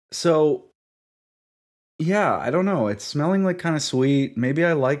 So, yeah, I don't know. It's smelling like kind of sweet. Maybe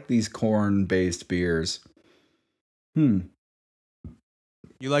I like these corn-based beers.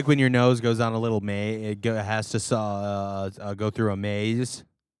 You like when your nose goes on a little maze? It has to go through a maze.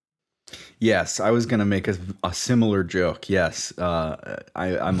 Yes, I was gonna make a similar joke. Yes,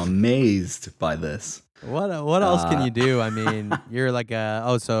 I'm amazed by this. What else can you do? I mean, you're like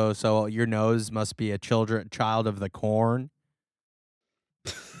so your nose must be a child of the corn.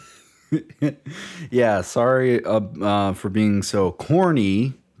 Yeah, sorry for being so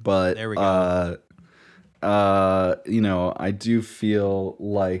corny, but There we go. I do feel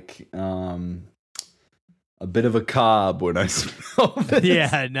like a bit of a cob when I smell this.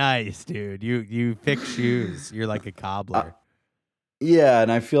 Yeah, nice, dude. You fix shoes. You're like a cobbler. Yeah,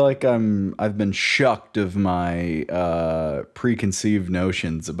 and I feel like I've been shucked of my preconceived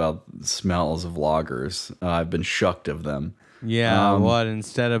notions about smells of lagers. I've been shucked of them. Yeah, Um, what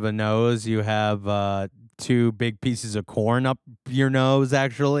instead of a nose, you have two big pieces of corn up your nose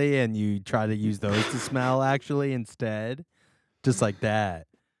actually, and you try to use those to smell actually instead. Just like that.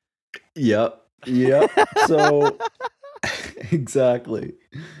 yep, yep. So exactly.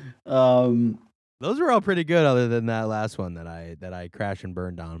 Um, Those were all pretty good other than that last one that I crashed and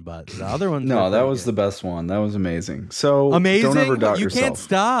burned on, but the other ones were no, that pretty was the good. best one. That was amazing. So Amazing. don't ever doubt You yourself. can't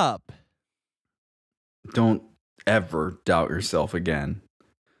stop. Don't ever doubt yourself again.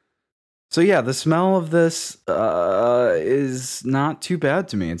 So yeah, the smell of this is not too bad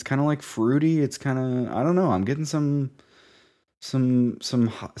to me. It's kind of like fruity. It's kind of, I don't know. I'm getting some a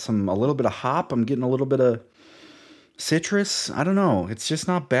little bit of hop. I'm getting a little bit of citrus. I don't know. It's just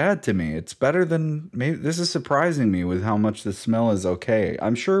not bad to me. It's better than maybe. This is surprising me with how much the smell is okay.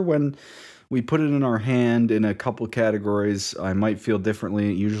 I'm sure when we put it in our hand in a couple categories, I might feel differently.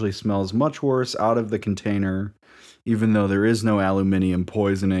 It usually smells much worse out of the container, even though there is no aluminium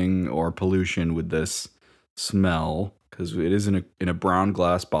poisoning or pollution with this smell, because it is in a brown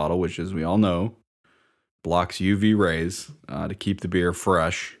glass bottle, which, as we all know, blocks UV rays to keep the beer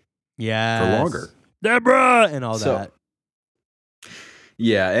fresh Yeah. for longer. Deborah and all So, that.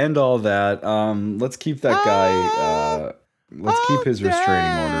 yeah, and all that. Let's keep that guy. Let's keep his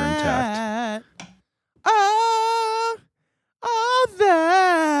restraining order intact. All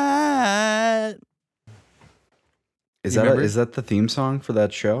that. Is You that remember? is that the theme song for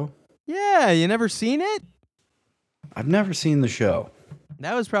that show? Yeah, you never seen it? I've never seen the show.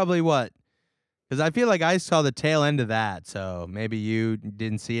 That was probably what? Because I feel like I saw the tail end of that, so maybe you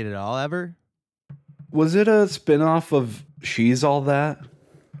didn't see it at all ever? Was it a spin-off of She's All That?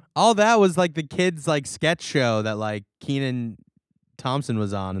 All that was like the kids' like sketch show that like Keenan Thompson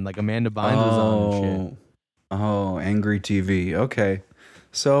was on and like Amanda Bynes was on and shit. Oh, Angry TV. Okay.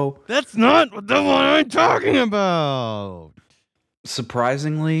 So, That's not what the one I'm talking about.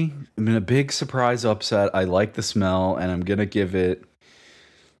 surprisingly, I'm in a big surprise upset. I like the smell, and I'm gonna give it.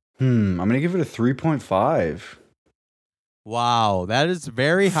 I'm gonna give it a 3.5. Wow, that is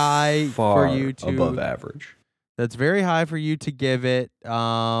very high Far for you to above average. That's very high for you to give it.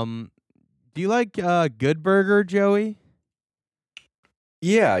 Do you like Good Burger, Joey?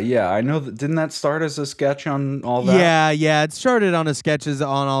 Yeah. I know that. Didn't that start as a sketch on all that? Yeah. It started on a sketches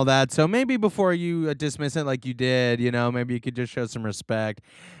on all that. So maybe before you dismiss it like you did, maybe you could just show some respect.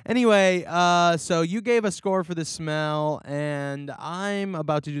 Anyway, so you gave a score for the smell, and I'm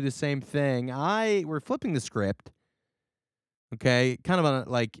about to do the same thing. We're flipping the script. Okay, kind of on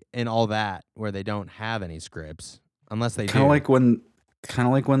like in all that where they don't have any scripts unless they Kind do. of like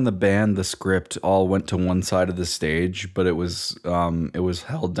when the band, the script all went to one side of the stage, but it was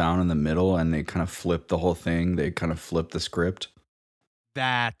held down in the middle, and they kind of flipped the whole thing. They kind of flipped the script.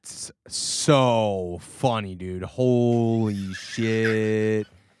 That's so funny, dude. Holy shit.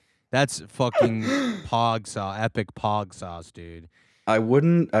 That's fucking pog sauce, epic pog sauce, dude. I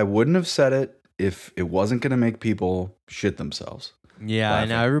wouldn't have said it if it wasn't gonna make people shit themselves. Yeah, I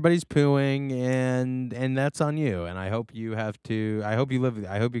know Laughing. everybody's pooing and that's on you. And I hope you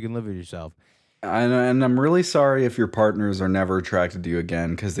can live with yourself. And I'm really sorry if your partners are never attracted to you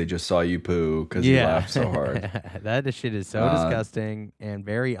again because they just saw you poo because you laughed so hard. That shit is so disgusting and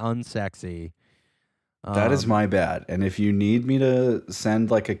very unsexy. That is my bad. And if you need me to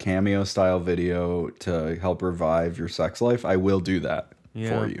send like a cameo style video to help revive your sex life, I will do that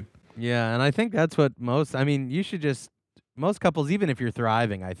for you. Yeah, and I think that's what most couples, even if you're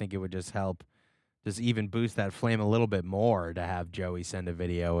thriving, I think it would just help just even boost that flame a little bit more to have Joey send a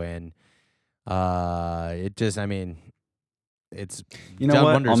video in. It's You know done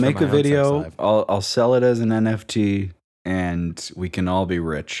what? wonders I'll for make my a own sex video. life. I'll sell it as an NFT, and we can all be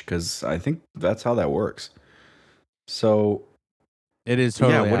rich because I think that's how that works. So It is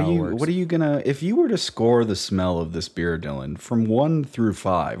totally yeah, how it works. what are you gonna, if you were to score the smell of this beer, Dylan, from 1 through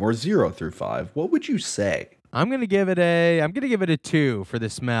 5 or 0 through 5, what would you say? I'm gonna give it a 2 for the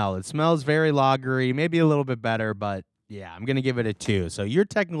smell. It smells very lagery, maybe a little bit better, but yeah, I'm gonna give it a 2. So you're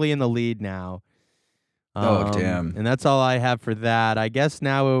technically in the lead now. Oh, damn. And that's all I have for that. I guess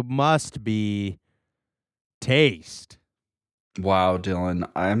now it must be taste. Wow, Dylan,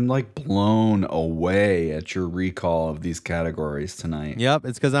 I'm like blown away at your recall of these categories tonight. Yep,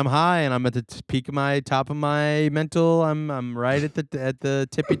 it's because I'm high and I'm at the peak of my top of my mental. I'm right at the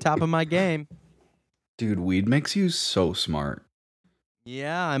tippy top of my game. Dude, weed makes you so smart.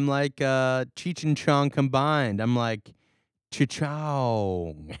 Yeah, I'm like Cheech and Chong combined. I'm like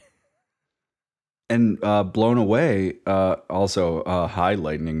Chong. And blown away, also hi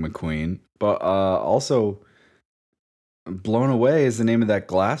Lightning McQueen, but also blown away is the name of that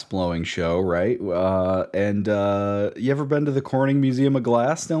glass blowing show, right? And you ever been to the Corning Museum of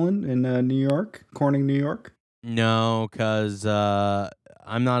Glass, Dylan, in New York, Corning, New York? No, because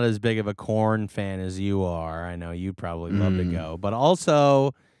I'm not as big of a corn fan as you are. I know you'd probably love to go, but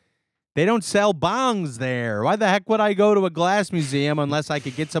also they don't sell bongs there. Why the heck would I go to a glass museum unless I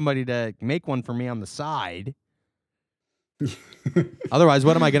could get somebody to make one for me on the side? Otherwise,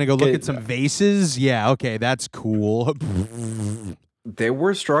 what am I going to go look at some vases? Yeah, okay, that's cool. They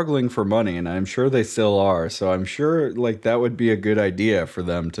were struggling for money, and I'm sure they still are. So I'm sure like that would be a good idea for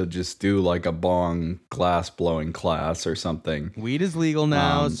them to just do like a bong glass blowing class or something. Weed is legal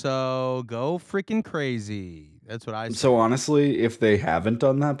now, so go freaking crazy. That's what I say. So honestly, if they haven't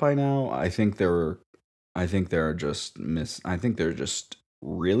done that by now, I think they're just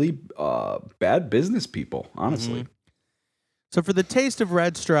really bad business people, honestly. So for the taste of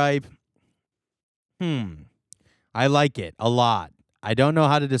Red Stripe, I like it a lot. I don't know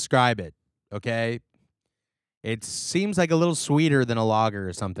how to describe it, okay? It seems like a little sweeter than a lager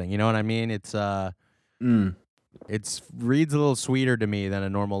or something. You know what I mean? It's reads a little sweeter to me than a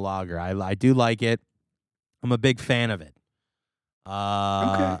normal lager. I do like it. I'm a big fan of it.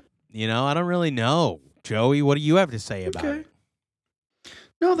 Okay. You know, I don't really know. Joey, what do you have to say about it?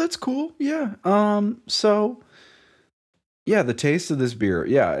 No, that's cool. Yeah. So yeah, the taste of this beer.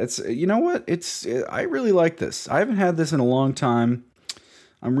 Yeah, it's you know what? I really like this. I haven't had this in a long time.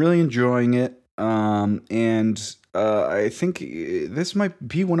 I'm really enjoying it. And I think this might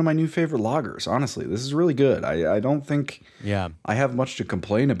be one of my new favorite lagers, honestly. This is really good. I don't think I have much to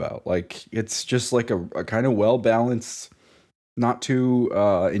complain about. Like it's just like a kind of well-balanced, not too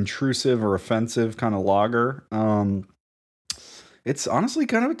intrusive or offensive kind of lager. It's honestly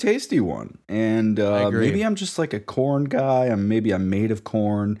kind of a tasty one. And maybe I'm just like a corn guy. Maybe I'm made of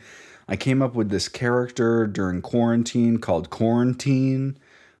corn. I came up with this character during quarantine called Quarantine.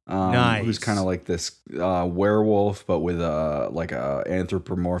 Nice. Who's kind of like this werewolf, but with like a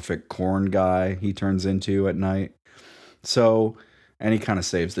anthropomorphic corn guy he turns into at night. So, and he kind of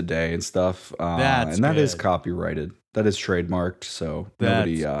saves the day and stuff. And that is copyrighted. That is trademarked. So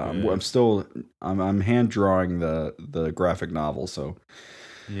nobody. I'm hand drawing the graphic novel. So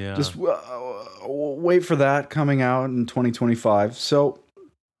just wait for that coming out in 2025. So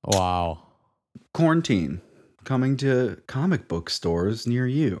wow, Quarantine. Coming to comic book stores near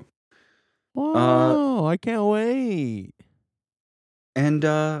you. Oh, I can't wait. And,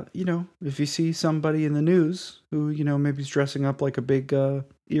 you know, if you see somebody in the news who, you know, maybe is dressing up like a big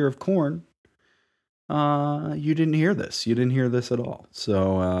ear of corn, you didn't hear this. You didn't hear this at all.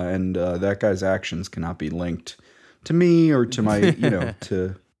 So, and that guy's actions cannot be linked to me or to my, you know,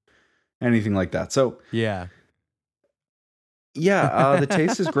 to anything like that. So, yeah, the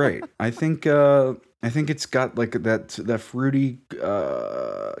taste is great. I think it's got like that fruity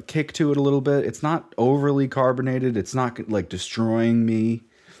kick to it a little bit. It's not overly carbonated. It's not like destroying me.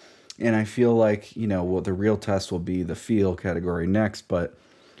 And I feel like, you know, the real test will be the feel category next. But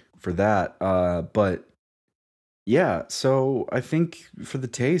for that, but yeah, so I think for the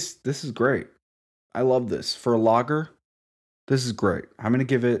taste, this is great. I love this. For a lager, this is great. I'm going to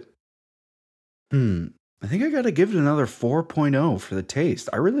give it, I think I got to give it another 4.0 for the taste.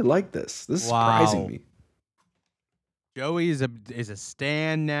 I really like this. This is surprising me. Joey is a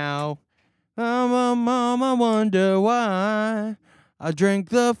stan now. I wonder why I drink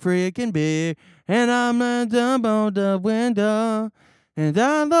the freaking beer and I'm not up on the window and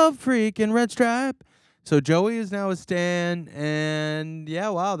I love freaking Red Stripe. So Joey is now a stan, and yeah,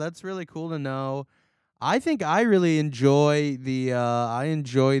 wow, that's really cool to know. I think I really enjoy the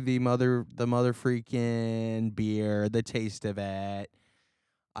mother freaking beer, the taste of it.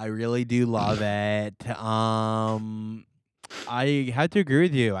 I really do love it. I have to agree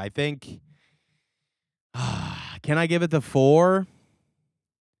with you. I think can I give it the 4?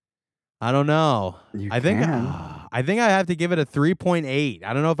 I don't know. I think I have to give it a 3.8.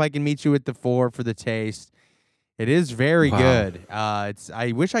 I don't know if I can meet you with the 4 for the taste. It is very good.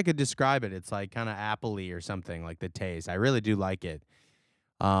 I wish I could describe it. It's like kind of appley or something, like the taste. I really do like it.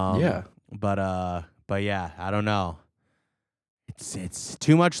 But yeah, I don't know. It's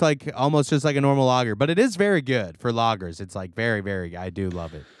too much like almost just like a normal lager, but it is very good for lagers. It's like very, very. I do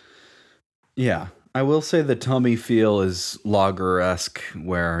love it. Yeah. I will say the tummy feel is lager-esque,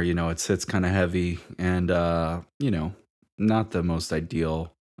 where, it sits kind of heavy and, not the most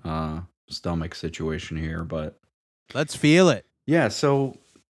ideal stomach situation here, but Let's feel it. yeah, so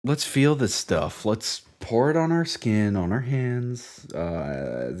let's feel this stuff. Let's pour it on our skin, on our hands.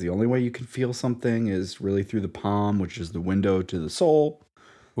 The only way you can feel something is really through the palm, which is the window to the soul.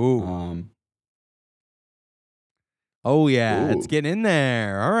 Ooh. Oh yeah, it's Ooh. getting in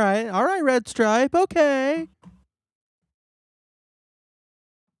there. All right, Red Stripe. Okay.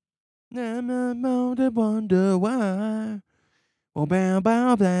 I'm a to wonder why. Oh, bow,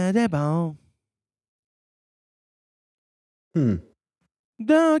 bow, blah, blah, bow.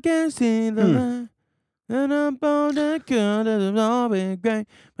 Don't can see the light. And I'm on the good of the all been great.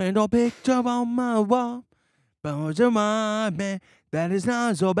 Paint a picture on my wall. But you mind me that it's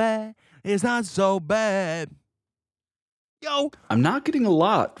not so bad. It's not so bad. Yo. I'm not getting a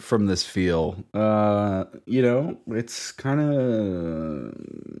lot from this feel. It's kind of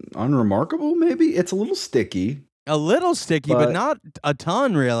unremarkable, maybe. It's a little sticky. A little sticky, but But- not a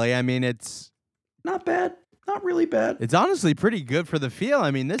ton, really. I mean, it's Not bad. Not really bad. honestly pretty good for the feel.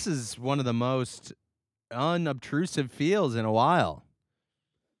 I mean, this is one of the most unobtrusive feels in a while.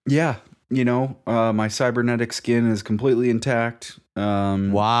 Yeah. My cybernetic skin is completely intact.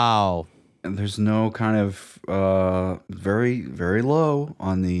 Wow. And there's no kind of very, very low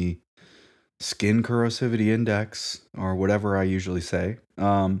on the skin corrosivity index or whatever I usually say.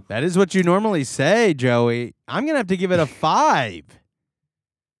 That is what you normally say, Joey. I'm going to have to give it a 5.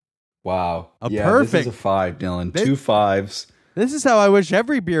 Wow. A This perfect- is a 5, Dylan. This- 2 5s. This is how I wish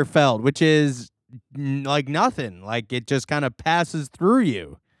every beer felt, which is like nothing. Like it just kind of passes through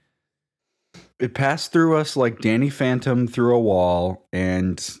you. It passed through us like Danny Phantom through a wall,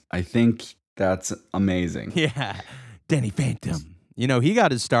 and I think that's amazing. Yeah. Danny Phantom. He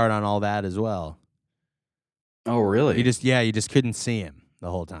got his start on all that as well. Oh, really? You just couldn't see him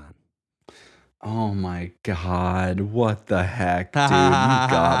the whole time. Oh my God. What the heck, dude? You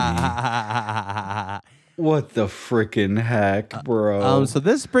got me. What the freaking heck, bro? So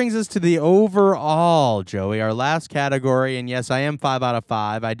this brings us to the overall, Joey, our last category. And yes, I am 5 out of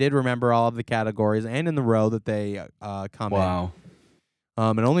 5. I did remember all of the categories and in the row that they come Wow.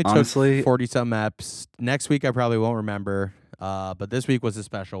 in. It only Honestly- took 40-some eps. Next week, I probably won't remember. But this week was a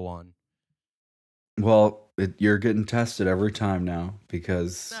special one. Well, you're getting tested every time now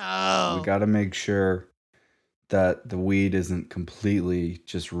because No. we got to make sure that the weed isn't completely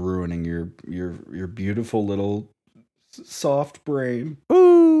just ruining your beautiful little soft brain.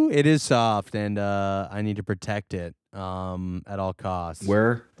 Ooh, it is soft, and I need to protect it at all costs.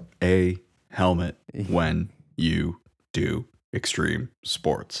 Wear a helmet when you do extreme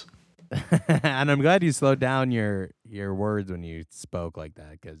sports. And I'm glad you slowed down your words when you spoke like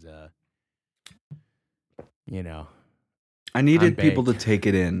that, because I needed I'm people to baked. take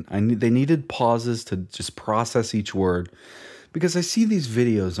it in. They needed pauses to just process each word, because I see these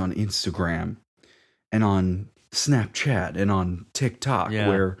videos on Instagram and on Snapchat and on TikTok Yeah.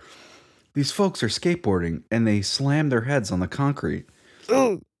 where these folks are skateboarding and they slam their heads on the concrete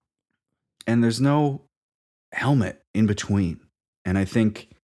and there's no helmet in between. And I think,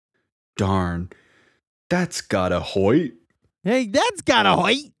 darn, that's gotta hoit. Hey, that's got a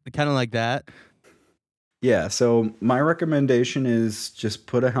hoit. Kind of like that. Yeah, so my recommendation is just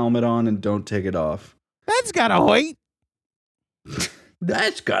put a helmet on and don't take it off. That's got a hoit.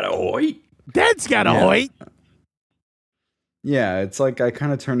 That's gotta hoit. That's got a Yeah. hoit. Yeah, it's like I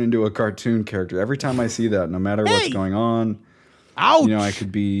kind of turn into a cartoon character. Every time I see that, no matter what's Hey! going on, Ouch. I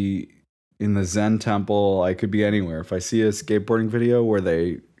could be in the Zen temple, I could be anywhere. If I see a skateboarding video where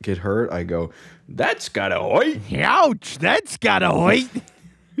they get hurt, I go, that's gotta hoit. Ouch. That's got a hoit.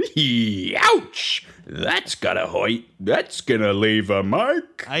 Ouch! That's gotta hoit. That's gonna leave a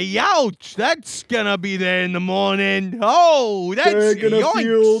mark. Ouch. That's gonna be there in the morning. Oh, that's They're gonna yoinks.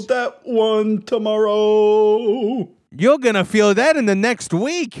 feel that one tomorrow. You're gonna feel that in the next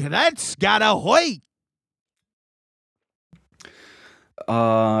week. That's got a hoit.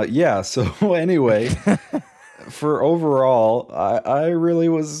 Yeah, so anyway, for overall, I really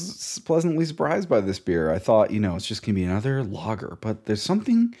was pleasantly surprised by this beer. I thought, it's just gonna be another lager, but there's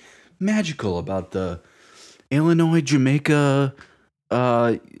something magical about the Illinois, Jamaica,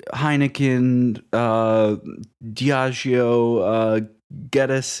 Heineken, Diageo,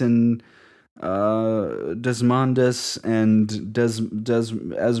 Geddes, and Desmondus, and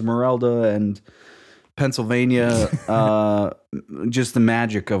Esmeralda, and Pennsylvania, just the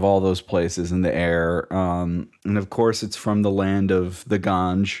magic of all those places in the air. And of course, it's from the land of the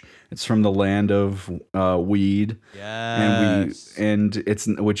ganj. It's from the land of weed, Yes. and it's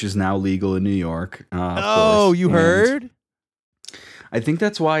which is now legal in New York. Of Oh, course. you And heard? I think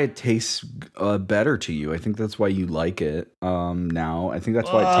that's why it tastes better to you. I think that's why you like it now. I think that's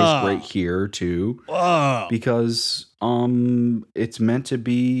why it tastes great here too, Whoa. because it's meant to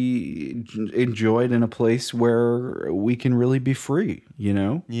be enjoyed in a place where we can really be free. You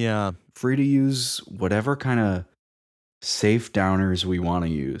know, Yeah. free to use whatever kind of safe downers we want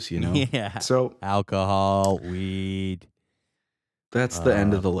to use. You know, Yeah. so Alcohol, weed, that's the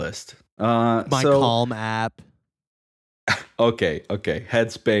end of the list. my So Calm app. okay,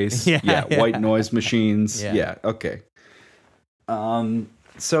 Headspace, Yeah, yeah, yeah. white noise machines, Yeah. yeah, okay.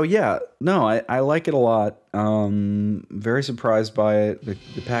 So yeah, no, I like it a lot. Very surprised by it. The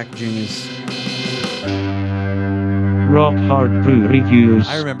packaging is Rock Hard Brew Reviews.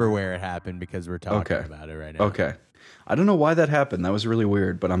 I remember where it happened because we're talking Okay. about it right now. okay. I don't know why that happened. That was really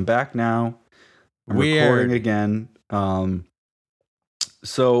weird, but I'm back now. I'm Weird. recording again.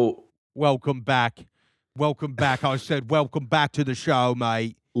 So Welcome back. Welcome back. I said, welcome back to the show,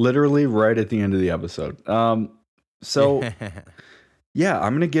 mate. literally right at the end of the episode. So yeah,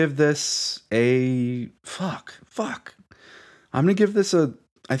 I'm gonna give this a fuck. I'm gonna give this a.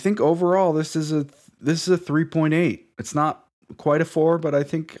 I think overall this is a 3.8. It's not quite a 4, but I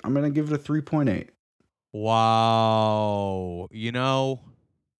think I'm gonna give it a 3.8. Wow. You know,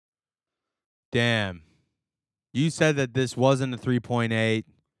 damn. You said that this wasn't a 3.8,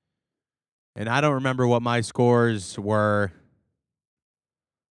 and I don't remember what my scores were,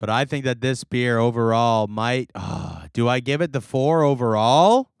 but I think that this beer overall might. Do I give it the 4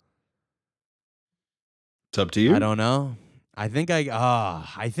 overall? It's up to you. I don't know. No.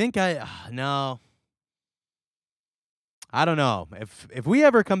 I don't know. If we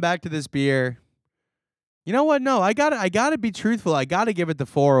ever come back to this beer, you know what? No, I gotta be truthful. I gotta give it the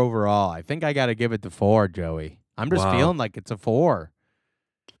 4 overall. I think I gotta give it the 4, Joey. I'm just Wow. feeling like it's a 4.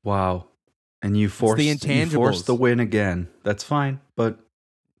 Wow. And you the forced intangibles. the win again. That's fine, but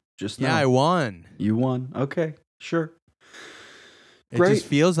just Yeah, I know won. you won. Okay, sure. It Great. just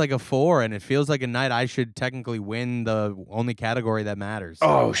feels like a 4, and it feels like a night I should technically win the only category that matters.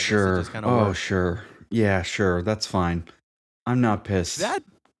 Oh I guess it sure. just kinda Oh works. sure. Yeah, sure. That's fine. I'm not pissed.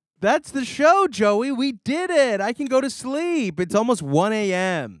 That's the show, Joey. We did it. I can go to sleep. It's almost 1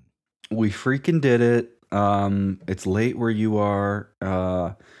 a.m. We freaking did it. It's late where you are,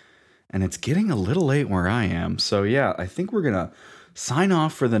 and it's getting a little late where I am. So yeah, I think we're gonna sign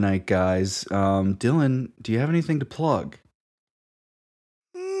off for the night, guys. Dylan, do you have anything to plug?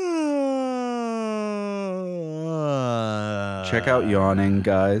 Check out Yawning,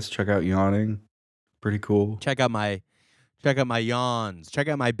 guys. Check out Yawning. Pretty cool. Check out my yawns. Check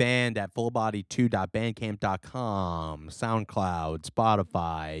out my band at fullbody2.bandcamp.com, SoundCloud,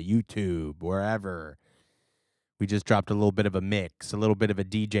 Spotify, YouTube, wherever. We just dropped a little bit of a mix, a little bit of a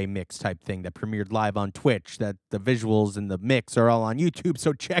DJ mix type thing that premiered live on Twitch. That the visuals and the mix are all on YouTube,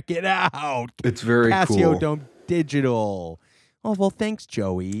 so check it out. It's very Casio cool. Dome Digital. Oh, well, thanks,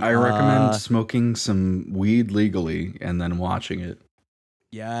 Joey. I recommend smoking some weed legally and then watching it.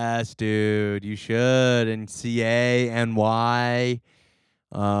 Yes, dude, you should. And CANY.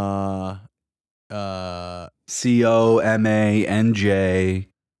 COMANJ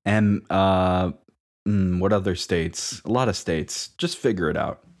what other states? A lot of states. Just figure it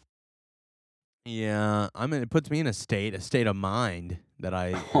out. Yeah, it puts me in a state of mind that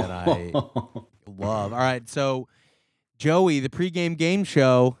I love. All right, so Joey, the pregame game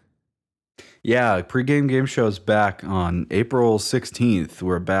show. Yeah, pregame game show's back on April 16th.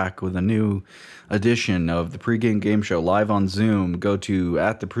 We're back with a new edition of the pregame game show live on Zoom. Go to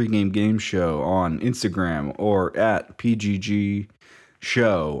 @the pregame game show on Instagram or @PGG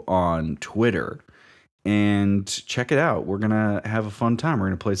show on Twitter. And check it out. We're going to have a fun time. We're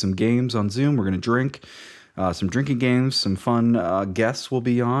going to play some games on Zoom. We're going to drink some drinking games. Some fun guests will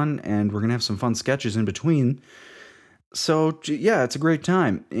be on. And we're going to have some fun sketches in between. So, yeah, it's a great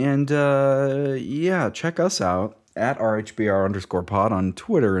time. And, yeah, check us out at @RHBR_pod on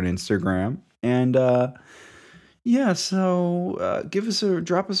Twitter and Instagram. And, yeah, so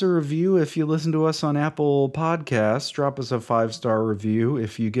drop us a review if you listen to us on Apple Podcasts. Drop us a 5-star review.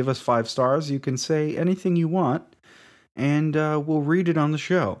 If you give us 5 stars, you can say anything you want, and we'll read it on the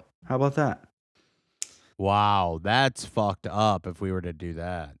show. How about that? Wow, that's fucked up if we were to do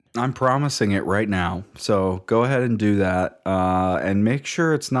that. I'm promising it right now. So go ahead and do that. And make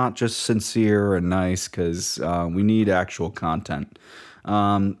sure it's not just sincere and nice, because we need actual content.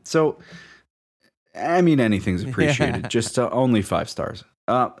 So I mean, anything's appreciated. Just only 5 stars.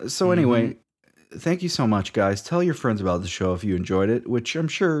 So anyway, thank you so much, guys. Tell your friends about the show if you enjoyed it, which I'm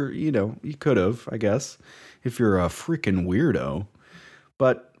sure, you could have, I guess, if you're a freaking weirdo.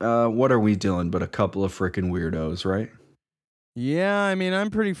 But what are we, Dylan, but a couple of freaking weirdos, right? Yeah, I mean, I'm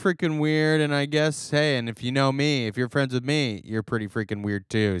pretty freaking weird, and I guess, hey, and if you know me, if you're friends with me, you're pretty freaking weird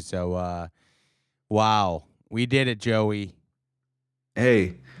too. So, wow, we did it, Joey.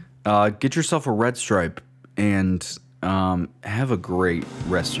 Hey, get yourself a red stripe and have a great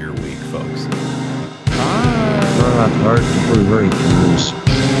rest of your week, folks. Rock Hard Reviews.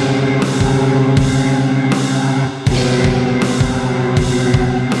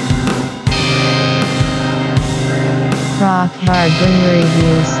 Rock Hard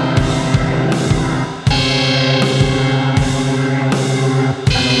Reviews.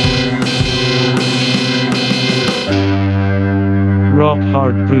 Rock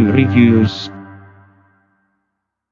Hard Brew Reviews.